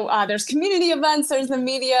 so there's community events, there's the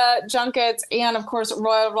media junkets, and of course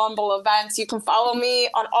Royal Rumble events. You can follow me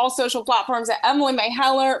on all social platforms at Emily May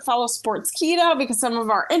Heller. Follow Sportskeeda because some of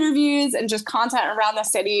our interviews and just content around the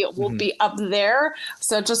city will be up there.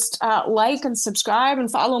 So just like and subscribe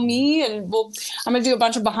and follow me, and I'm gonna do a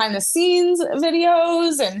bunch of behind the scenes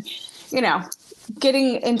videos and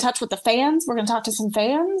getting in touch with the fans. We're gonna talk to some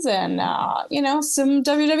fans and some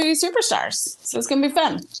WWE superstars. So it's gonna be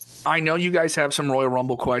fun. I know you guys have some Royal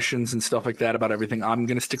Rumble questions and stuff like that about everything. I'm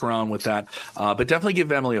going to stick around with that. But definitely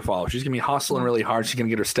give Emily a follow. She's going to be hustling really hard. She's going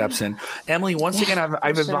to get her steps in. Emily, once again,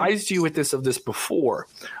 I've advised you of this before.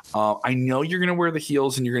 I know you're going to wear the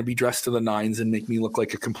heels and you're going to be dressed to the nines and make me look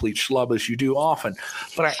like a complete schlub as you do often.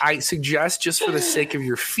 But I suggest, just for the sake of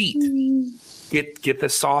your feet, get the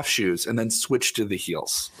soft shoes and then switch to the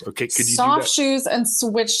heels. Okay, could you soft do that? Shoes and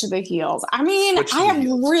switch to the heels? I mean,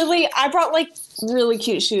 I brought like really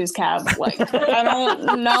cute shoes, Kev. Like, I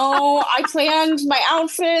don't know. I planned my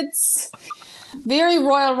outfits, very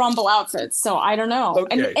Royal Rumble outfits. So I don't know.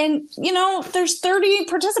 Okay. And there's 30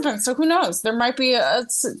 participants, so who knows? There might be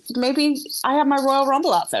maybe I have my Royal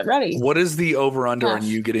Rumble outfit ready. What is the over/under on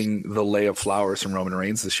you getting the lay of flowers from Roman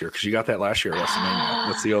Reigns this year? Because you got that last year at WrestleMania.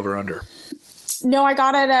 What's the over/under? No, I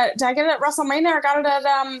got it at. Did I get it at WrestleMania? I got it at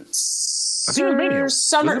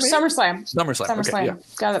SummerSlam. Okay, yeah.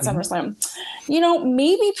 Got it at SummerSlam.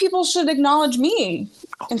 Maybe people should acknowledge me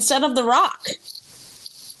instead of The Rock.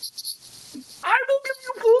 I will give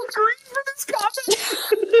you full screen for this comment.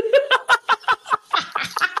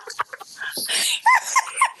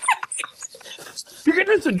 You're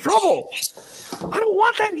getting us in trouble. I don't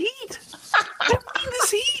want that heat. I don't need this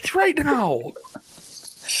heat right now.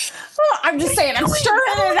 I'm just saying, I'm stirring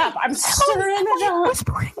it up.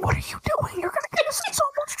 Whispering, what are you doing? You're going to get us in so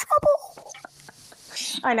much trouble.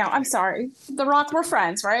 I know. I'm sorry. The Rock, we're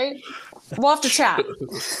friends, right? We'll have to chat.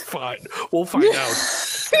 Fine. We'll find out.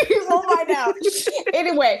 We'll find out.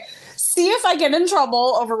 Anyway, see if I get in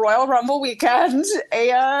trouble over Royal Rumble weekend.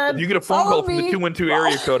 And you get a phone call from the 212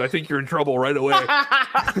 area code, I think you're in trouble right away.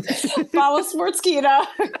 Follow Sportskeeda.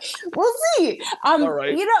 We'll see. All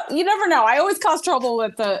right. You never know. I always cause trouble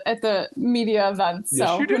at the media events.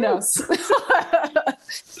 So who knows?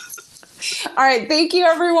 All right. Thank you,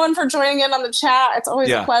 everyone, for joining in on the chat. It's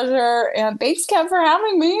always a pleasure. And thanks, Kev, for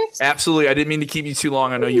having me. Absolutely. I didn't mean to keep you too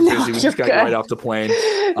long. I know you're busy. We just got you right off the plane.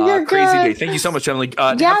 You're crazy good. day. Thank you so much, Emily.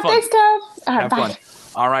 Thanks, Kev. Have fun.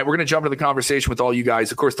 All right, we're going to jump into the conversation with all you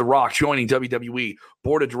guys. Of course, The Rock joining WWE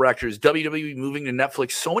Board of Directors, WWE moving to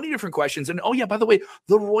Netflix, so many different questions. And oh yeah, by the way,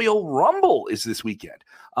 the Royal Rumble is this weekend.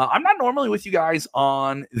 I'm not normally with you guys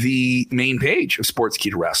on the main page of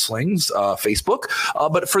Sportskeeda Wrestling's Facebook,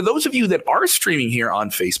 but for those of you that are streaming here on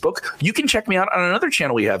Facebook, you can check me out on another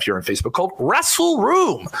channel we have here on Facebook called Wrestle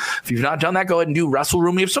Room. If you've not done that, go ahead and do Wrestle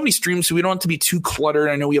Room. We have so many streams, so we don't have to be too cluttered.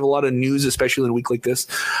 I know we have a lot of news, especially in a week like this,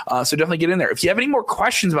 so definitely get in there. If you have any more questions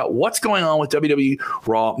questions about what's going on with WWE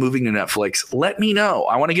Raw moving to Netflix, let me know.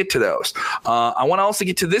 I want to get to those. I want to also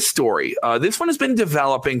get to this story. This one has been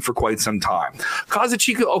developing for quite some time.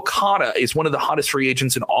 Kazuchika Okada is one of the hottest free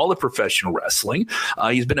agents in all of professional wrestling.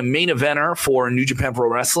 He's been a main eventer for New Japan Pro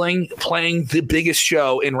Wrestling, playing the biggest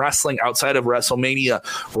show in wrestling outside of WrestleMania,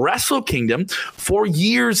 Wrestle Kingdom, for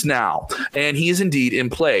years now. And he is indeed in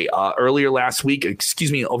play. Earlier last week,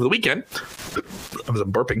 over the weekend, I was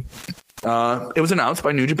burping. It was announced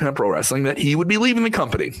by New Japan Pro Wrestling that he would be leaving the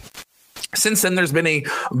company. Since then, there's been a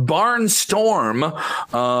barnstorm,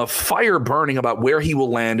 fire burning about where he will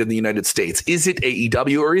land in the United States. Is it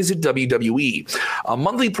AEW or is it WWE?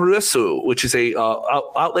 Monthly Puroresu, which is a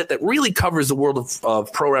outlet that really covers the world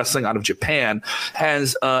of pro wrestling out of Japan,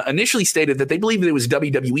 has initially stated that they believe that it was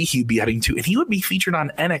WWE he'd be heading to, and he would be featured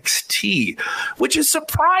on NXT, which is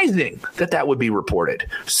surprising that would be reported.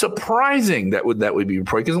 Surprising that would be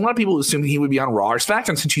reported, because a lot of people assume he would be on Raw or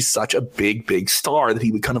SmackDown since he's such a big star that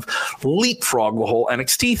he would kind of leapfrog the whole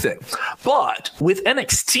NXT thing. But with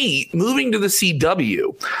NXT moving to the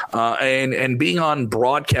CW and being on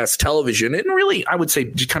broadcast television, and really, I would say,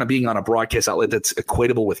 just kind of being on a broadcast outlet that's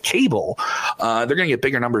equatable with cable, they're going to get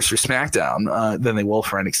bigger numbers for SmackDown than they will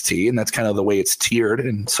for NXT, and that's kind of the way it's tiered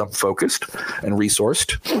and sub-focused and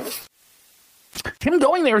resourced. Him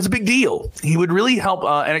going there is a big deal. He would really help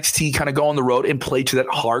NXT kind of go on the road and play to that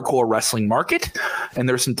hardcore wrestling market. And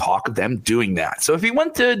there's some talk of them doing that. So if he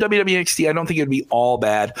went to WWE NXT, I don't think it would be all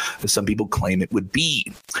bad as some people claim it would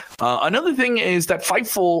be. Another thing is that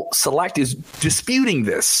Fightful Select is disputing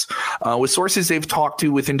this with sources they've talked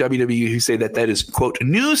to within WWE who say that is, quote,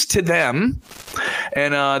 news to them.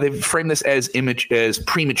 And they've framed this as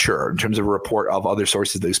premature in terms of a report of other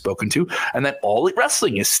sources they've spoken to, and that All Elite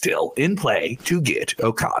Wrestling is still in play to get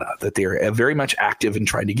Okada, that they're very much active in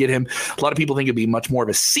trying to get him. A lot of people think it'd be much more of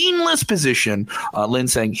a seamless position. Lynn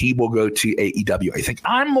saying he will go to AEW. I think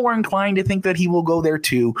I'm more inclined to think that he will go there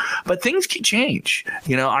too, but things can change.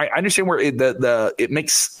 You know, I understand where it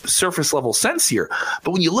makes surface level sense here,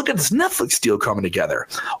 but when you look at this Netflix deal coming together,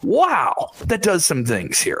 wow, that does some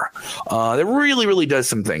things here. That really does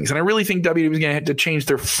some things, and I really think WWE is going to have to change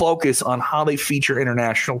their focus on how they feature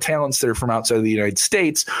international talents that are from outside of the United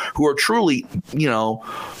States who are truly,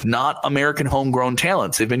 not American homegrown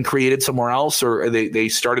talents. They've been created somewhere else, or they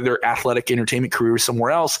started their athletic entertainment career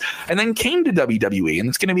somewhere else and then came to WWE. And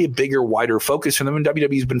it's going to be a bigger, wider focus for them. And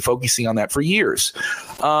WWE's been focusing on that for years.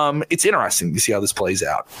 It's interesting to see how this plays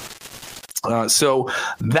out. So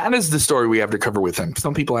that is the story we have to cover with him.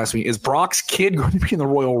 Some people ask me, is Brock's kid going to be in the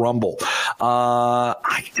Royal Rumble?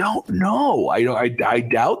 I don't know. I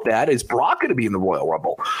doubt that. Is Brock going to be in the Royal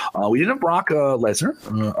Rumble? We didn't have Brock Lesnar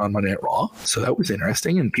on Monday Night Raw, so that was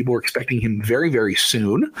interesting. And people were expecting him very, very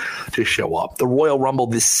soon to show up. The Royal Rumble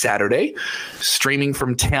this Saturday, streaming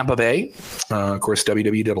from Tampa Bay. Of course,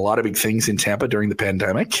 WWE did a lot of big things in Tampa during the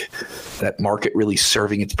pandemic. That market really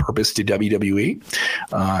serving its purpose to WWE.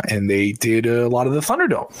 And they did a lot of the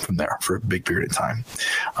Thunderdome from there for a big period of time.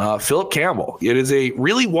 Philip Campbell, it is a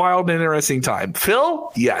really wild and interesting time.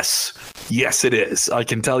 Phil, yes, it is. I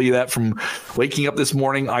can tell you that from waking up this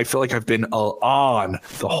morning. I feel like I've been on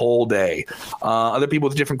the whole day. Other people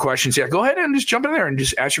with different questions, go ahead and just jump in there and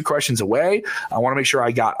just ask your questions away. I want to make sure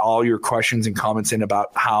I got all your questions and comments in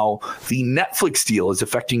about how the Netflix deal is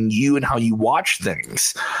affecting you and how you watch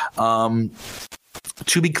things.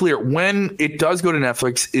 To be clear, when it does go to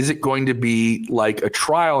Netflix, is it going to be like a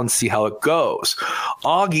trial and see how it goes?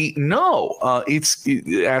 Augie, no. It's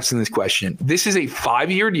asking this question. This is a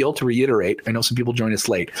 5-year deal, to reiterate. I know some people joined us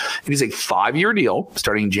late. It is a 5-year deal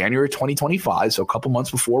starting January 2025, so a couple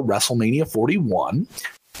months before WrestleMania 41.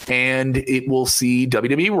 And it will see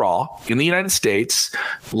WWE Raw in the United States,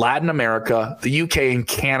 Latin America, the UK, and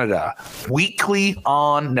Canada weekly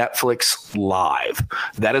on Netflix live.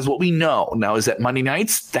 That is what we know. Now, is that Monday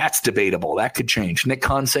nights? That's debatable. That could change. Nick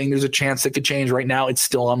Khan saying there's a chance that could change. Right now, it's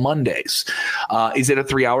still on Mondays. Is it a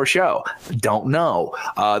 3-hour show? Don't know.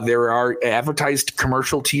 There are advertised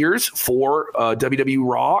commercial tiers for WWE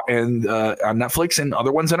Raw and on Netflix, and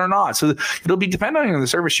other ones that are not. So it'll be depending on the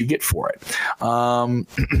service you get for it.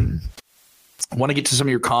 I want to get to some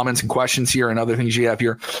of your comments and questions here and other things you have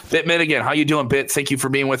here. Bitman again, how you doing, Bit? Thank you for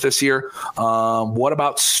being with us here. What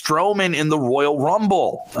about Strowman in the Royal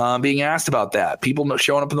Rumble? Being asked about that. People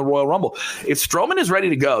showing up in the Royal Rumble. If Strowman is ready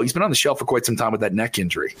to go, he's been on the shelf for quite some time with that neck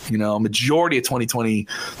injury. Majority of 2020,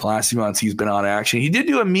 the last few months, he's been on action. He did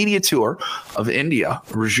do a media tour of India.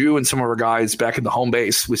 Raju and some of our guys back at the home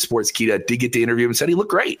base with Sportskeeda did get to interview him and said he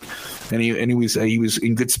looked great. And he was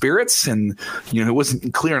in good spirits, and he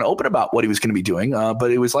wasn't clear and open about what he was going to going to be doing,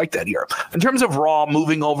 but it was like that here. In terms of Raw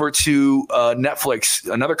moving over to Netflix,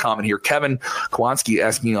 another comment here, Kevin Kowalski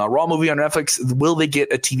asking, Raw movie on Netflix, will they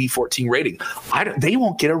get a TV 14 rating? They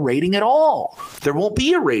won't get a rating at all. There won't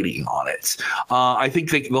be a rating on it. I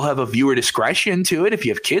think they'll have a viewer discretion to it if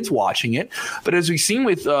you have kids watching it. But as we've seen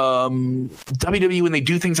with WWE, when they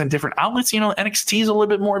do things on different outlets, NXT is a little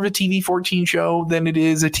bit more of a TV 14 show than it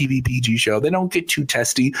is a TV PG show. They don't get too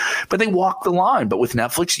testy, but they walk the line. But with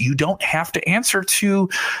Netflix, you don't have to answer to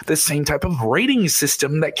the same type of rating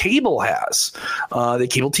system that cable has, that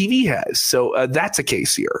cable TV has. So that's a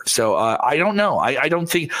case here. So I don't know. I don't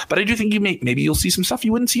think, but I do think maybe you'll see some stuff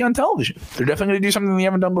you wouldn't see on television. They're definitely going to do something they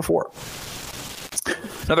haven't done before.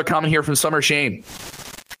 Another comment here from Summer Shane.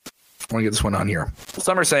 I want to get this one on here.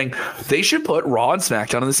 Some are saying they should put Raw and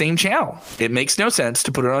SmackDown on the same channel. It makes no sense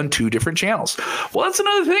to put it on two different channels. Well, that's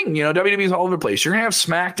another thing. WWE is all over the place. You're going to have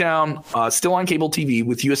SmackDown still on cable TV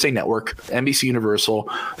with USA Network, NBC Universal,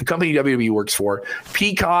 the company WWE works for.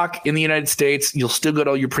 Peacock in the United States, you'll still get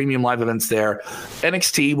all your premium live events there.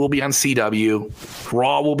 NXT will be on CW.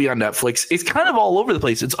 Raw will be on Netflix. It's kind of all over the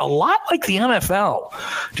place. It's a lot like the NFL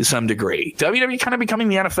to some degree. WWE kind of becoming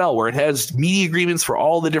the NFL, where it has media agreements for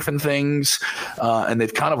all the different things. And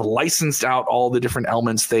they've kind of licensed out all the different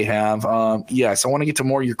elements they have. Yes, I want to get to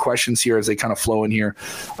more of your questions here as they kind of flow in here.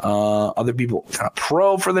 Other people kind of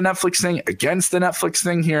pro for the Netflix thing, against the Netflix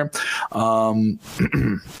thing here.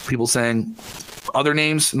 People saying other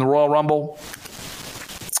names in the Royal Rumble.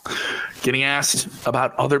 Getting asked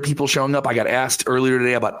about other people showing up. I got asked earlier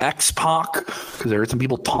today about X-Pac because there were some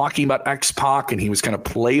people talking about X-Pac, and he was kind of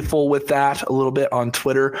playful with that a little bit on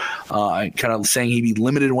Twitter, kind of saying he'd be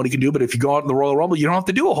limited in what he can do. But if you go out in the Royal Rumble, you don't have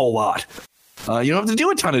to do a whole lot. You don't have to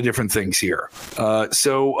do a ton of different things here.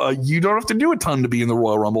 So you don't have to do a ton to be in the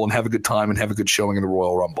Royal Rumble and have a good time and have a good showing in the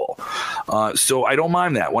Royal Rumble. So I don't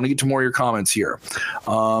mind that. Want to get to more of your comments here.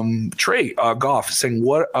 Trey Goff saying,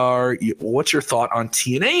 what's your thought on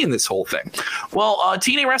TNA in this whole thing? Well,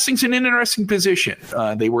 TNA Wrestling's in an interesting position.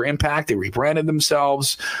 They were Impact. They rebranded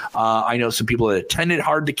themselves. I know some people that attended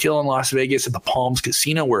Hard to Kill in Las Vegas at the Palms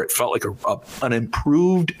Casino, where it felt like an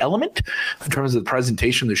improved element in terms of the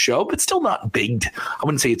presentation of the show, but still not big. I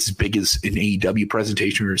wouldn't say it's as big as an AEW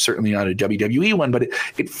presentation, or certainly not a WWE one, but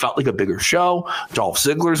it felt like a bigger show. Dolph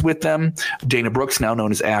Ziggler's with them. Dana Brooks, now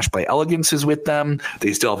known as Ash by Elegance, is with them.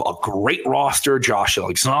 They still have a great roster. Josh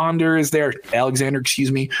Alexander is there.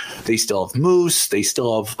 They still have Moose. They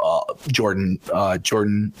still have Jordan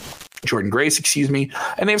Grace,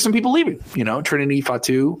 and they have some people leaving. Trinity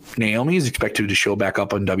Fatu, Naomi is expected to show back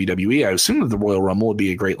up on WWE. I assume that the Royal Rumble would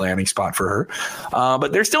be a great landing spot for her,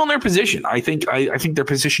 but they're still in their position. I think their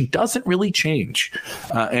position doesn't really change,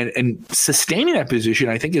 and sustaining that position,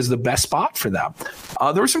 I think, is the best spot for them.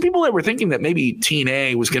 There were some people that were thinking that maybe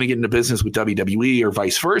TNA was going to get into business with WWE or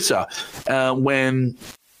vice versa, when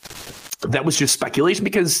that was just speculation,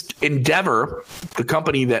 because Endeavor, the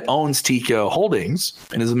company that owns TKO Holdings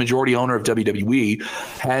and is the majority owner of WWE,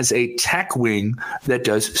 has a tech wing that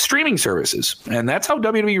does streaming services. And that's how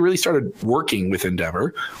WWE really started working with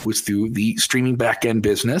Endeavor, was through the streaming back-end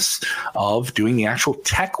business of doing the actual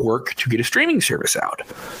tech work to get a streaming service out.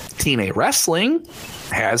 TNA Wrestling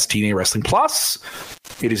has TNA Wrestling Plus.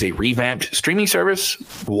 It is a revamped streaming service,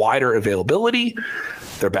 wider availability,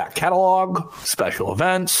 their back catalog, special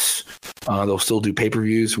events. They'll still do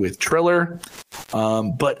pay-per-views with Triller.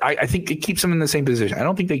 But I think it keeps them in the same position. I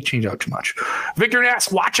don't think they change out too much. Victor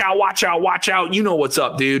asks, watch out, watch out, watch out. You know what's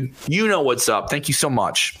up, dude. You know what's up. Thank you so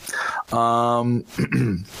much. Will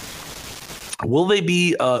they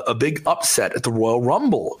be a big upset at the Royal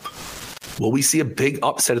Rumble? Will we see a big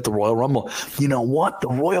upset at the Royal Rumble? You know what? The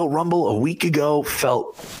Royal Rumble a week ago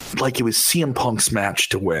felt like it was CM Punk's match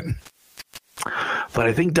to win. But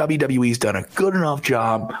I think WWE's done a good enough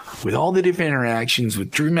job with all the different interactions,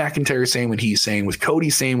 with Drew McIntyre saying what he's saying, with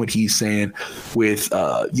Cody saying what he's saying, with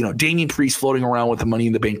Damian Priest floating around with the Money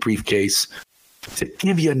in the Bank briefcase, to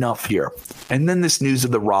give you enough here. And then this news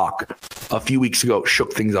of The Rock a few weeks ago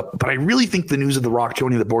shook things up. But I really think the news of The Rock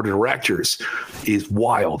joining the board of directors is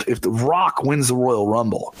wild. If The Rock wins the Royal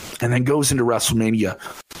Rumble and then goes into WrestleMania,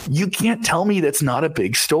 you can't tell me that's not a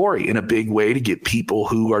big story and a big way to get people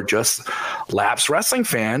who are just lapsed wrestling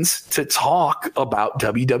fans to talk about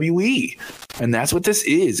WWE. And that's what this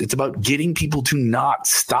is. It's about getting people to not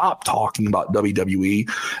stop talking about WWE.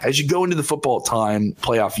 As you go into the football time,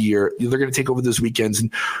 playoff year, they're going to take over those weekends.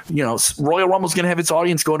 And, Royal Rumble's going to have its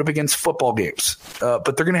audience going up against football games.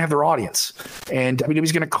 But they're going to have their audience. And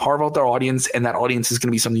WWE's going to carve out their audience, and that audience is going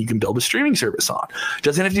to be something you can build a streaming service on. It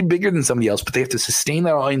doesn't have to be bigger than somebody else, but they have to sustain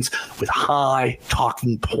that audience with high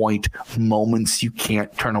talking point moments you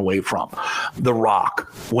can't turn away from. The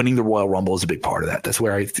Rock winning the Royal Rumble is a big part of that. That's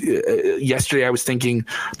where yesterday I was thinking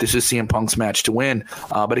this is CM Punk's match to win,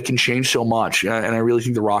 but it can change so much. And I really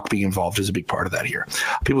think The Rock being involved is a big part of that here.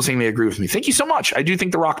 People saying they agree with me. Thank you so much. I do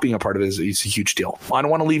think The Rock being a part of it is a huge deal. I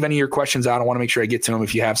don't want to leave any of your questions out. I want to make sure I get to them.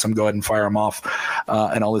 If you have some, go ahead and fire them off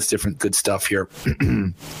and all this different good stuff here.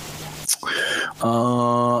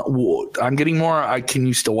 I'm getting more. Can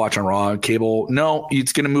you still watch on Raw cable? No,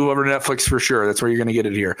 it's going to move over to Netflix for sure. That's where you're going to get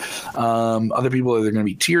it here. Other people, are there going to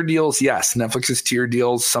be tier deals? Yes, Netflix's tier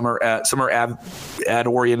deals. Some are ad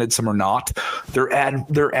oriented, some are not. Their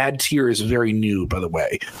ad tier is very new, by the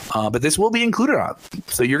way. But this will be included on.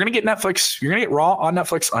 So you're going to get Netflix. You're going to get Raw on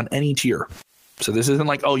Netflix on any tier. So this isn't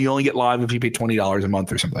like, you only get live if you pay $20 a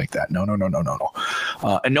month or something like that. No.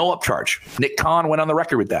 And no upcharge. Nick Khan went on the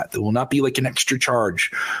record with that. There will not be like an extra charge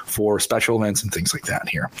for special events and things like that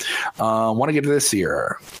here. Want to get to this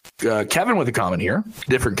here. Kevin with a comment here.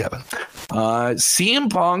 Different Kevin.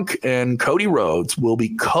 CM Punk and Cody Rhodes will be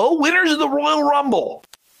co-winners of the Royal Rumble.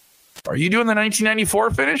 Are you doing the 1994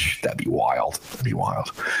 finish? That'd be wild.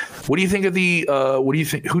 What do you think of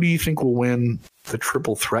who do you think will win the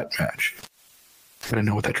triple threat match? I don't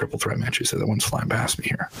know what that triple threat match is. So that one's flying past me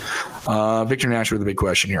here. Victor Nash with a big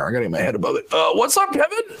question here. I got to get my head above it. What's up,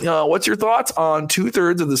 Kevin? What's your thoughts on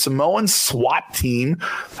 2/3 of the Samoan SWAT team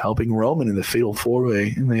helping Roman in the Fatal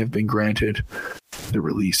 4-Way, and they have been granted the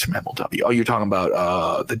release from MLW? Oh, you're talking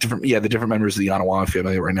about the different members of the Ottawa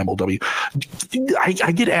family that were in MLW.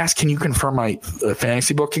 I get asked, can you confirm my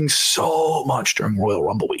fantasy booking so much during Royal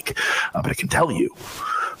Rumble week? But I can tell you,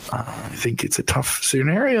 I think it's a tough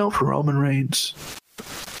scenario for Roman Reigns,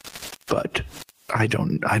 but I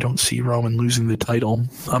don't see Roman losing the title.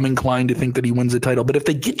 I'm inclined to think that he wins the title, but if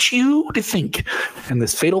they get you to think in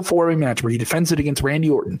this Fatal 4-Way match where he defends it against Randy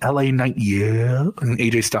Orton, LA Knight, and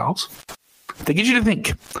AJ Styles, if they get you to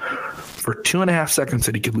think for 2.5 seconds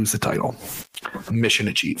that he could lose the title, mission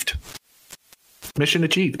achieved.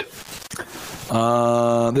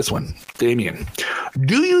 This one, Damien.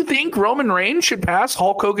 Do you think Roman Reigns should pass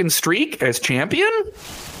Hulk Hogan's streak as champion?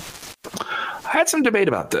 I had some debate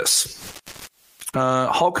about this.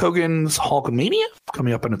 Hulk Hogan's Hulkamania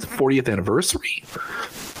coming up on its 40th anniversary.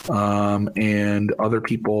 And other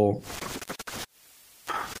people,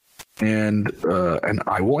 and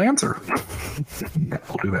I will answer.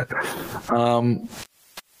 We'll do that.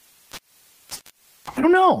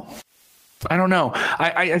 I don't know.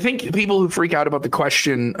 I think people who freak out about the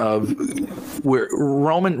question of where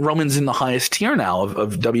Roman's in the highest tier now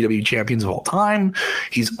of WWE champions of all time.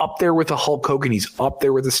 He's up there with the Hulk Hogan. He's up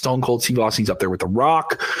there with the Stone Cold Steve Austin. He's up there with the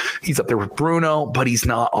Rock. He's up there with Bruno, but he's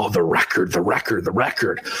not. The record.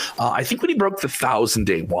 I think when he broke the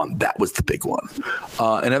 1,000-day one, that was the big one.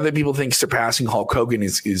 And other people think surpassing Hulk Hogan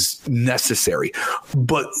is necessary.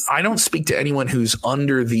 But I don't speak to anyone who's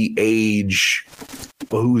under the age,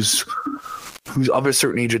 who's of a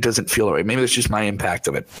certain age, it doesn't feel right. Maybe that's just my impact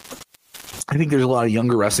of it. I think there's a lot of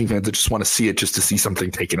younger wrestling fans that just want to see it just to see something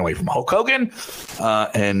taken away from Hulk Hogan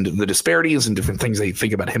and the disparities and different things they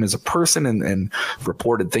think about him as a person and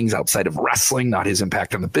reported things outside of wrestling, not his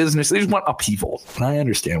impact on the business. They just want upheaval. And I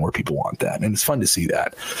understand where people want that. And it's fun to see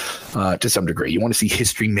that to some degree. You want to see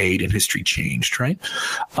history made and history changed, right?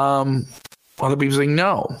 Other people saying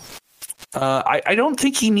no. I don't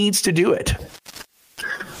think he needs to do it.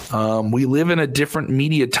 We live in a different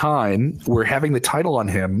media time. We're having the title on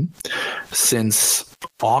him since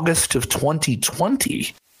August of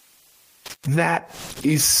 2020. That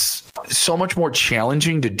is so much more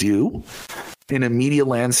challenging to do in a media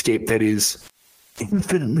landscape that is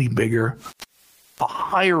infinitely bigger, a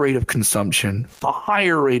higher rate of consumption, a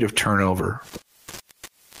higher rate of turnover.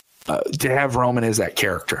 To have Roman as that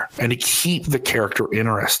character and to keep the character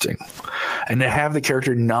interesting and to have the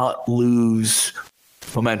character not lose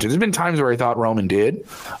momentum. There's been times where I thought Roman did,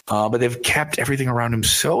 but they've kept everything around him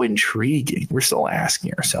so intriguing. We're still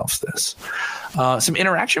asking ourselves this. Some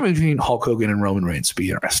interaction between Hulk Hogan and Roman Reigns would be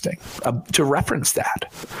interesting to reference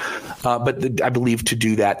that. But I believe to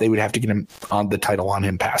do that, they would have to get him on the title on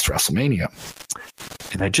him past WrestleMania.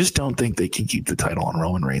 And I just don't think they can keep the title on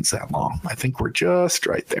Roman Reigns that long. I think we're just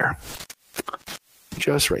right there.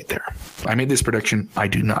 Just right there. I made this prediction. I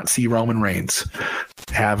do not see Roman Reigns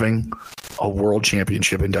having a world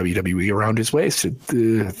championship in WWE around his waist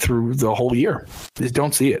through the whole year. Just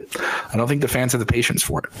don't see it. I don't think the fans have the patience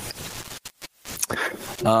for it.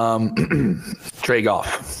 Trey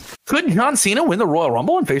Goff. Could John Cena win the Royal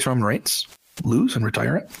Rumble and face Roman Reigns? Lose and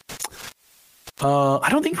retire it? I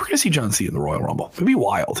don't think we're going to see John Cena in the Royal Rumble. It'd be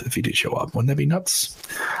wild if he did show up. Wouldn't that be nuts?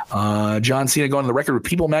 John Cena going on the record with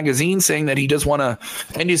People magazine saying that he does want to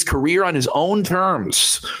end his career on his own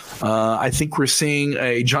terms. I think we're seeing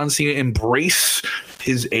a John Cena embrace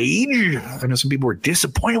his age. I know some people were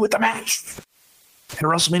disappointed with the match at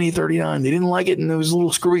WrestleMania 39. They didn't like it, and it was a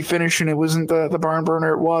little screwy finish, and it wasn't the barn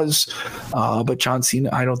burner it was. But John Cena,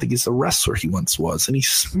 I don't think he's the wrestler he once was, and he's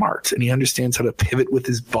smart, and he understands how to pivot with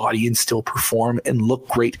his body and still perform and look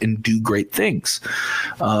great and do great things,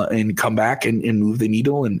 and come back and move the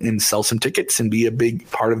needle and sell some tickets and be a big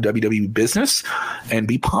part of WWE business and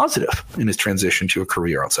be positive in his transition to a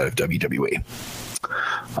career outside of WWE.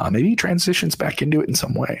 Maybe he transitions back into it in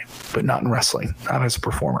some way, but not in wrestling, not as a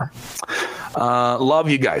performer. Love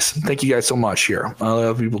you guys. Thank you guys so much here. I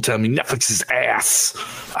love people telling me Netflix is ass.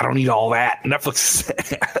 I don't need all that. Netflix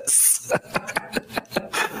is ass.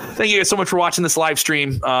 Thank you guys so much for watching this live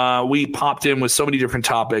stream. We popped in with so many different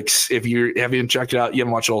topics. If you haven't checked it out, you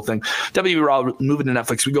haven't watched the whole thing. WWE Raw moving to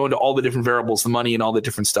Netflix. We go into all the different variables, the money and all the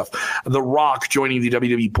different stuff. The Rock joining the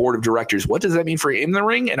WWE board of directors. What does that mean for in the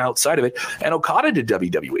ring and outside of it? And Okada to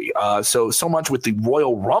WWE. So much with the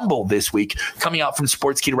Royal Rumble this week coming out from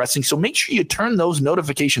Sportskeeda Wrestling. So make sure you turn those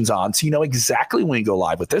notifications on so you know exactly when we go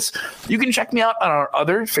live with this. You can check me out on our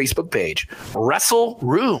other Facebook page, Wrestle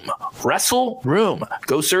Room. Wrestle Room.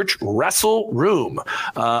 Go search Wrestle Room.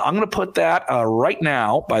 I'm going to put that right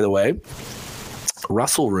now, by the way.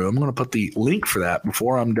 Wrestle Room. I'm going to put the link for that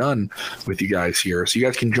before I'm done with you guys here, so you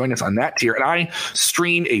guys can join us on that tier. And I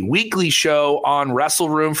streamed a weekly show on Wrestle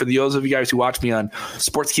Room for those of you guys who watch me on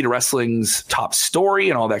Sportskeeda Wrestling's Top Story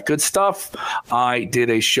and all that good stuff. I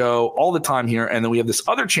did a show all the time here, and then we have this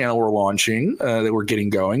other channel we're launching that we're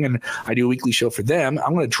getting going, and I do a weekly show for them.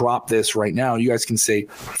 I'm going to drop this right now. You guys can say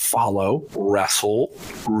follow Wrestle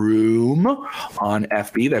Room on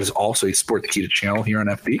FB. That is also a Sportskeeda channel here on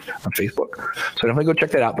FB on Facebook. So definitely go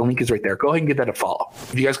check that out. The link is right there. Go ahead and get that a follow.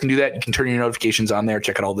 If you guys can do that, you can turn your notifications on there.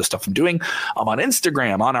 Check out all this stuff I'm doing. I'm on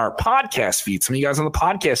Instagram, on our podcast feed. Some of you guys on the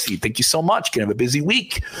podcast feed, thank you so much. Gonna have a busy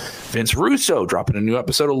week. Vince Russo dropping a new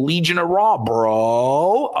episode of Legion of Raw, bro.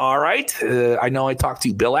 All right. I know I talked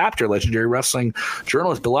to Bill Apter, legendary wrestling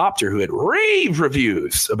journalist Bill Apter, who had rave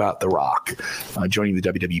reviews about The Rock joining the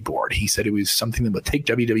WWE board. He said it was something that would take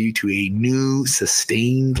WWE to a new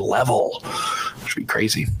sustained level, which would be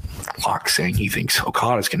crazy. Rock saying he thinks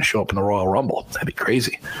Okada's going to show up in the Royal Rumble. That'd be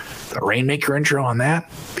crazy. The Rainmaker intro on that,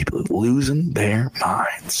 people are losing their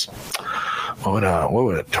minds. What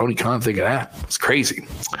would Tony Khan think of that? It's crazy.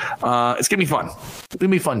 It's going to be fun. It's going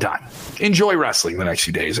to be a fun time. Enjoy wrestling the next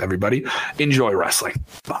few days, everybody. Enjoy wrestling.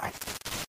 Bye.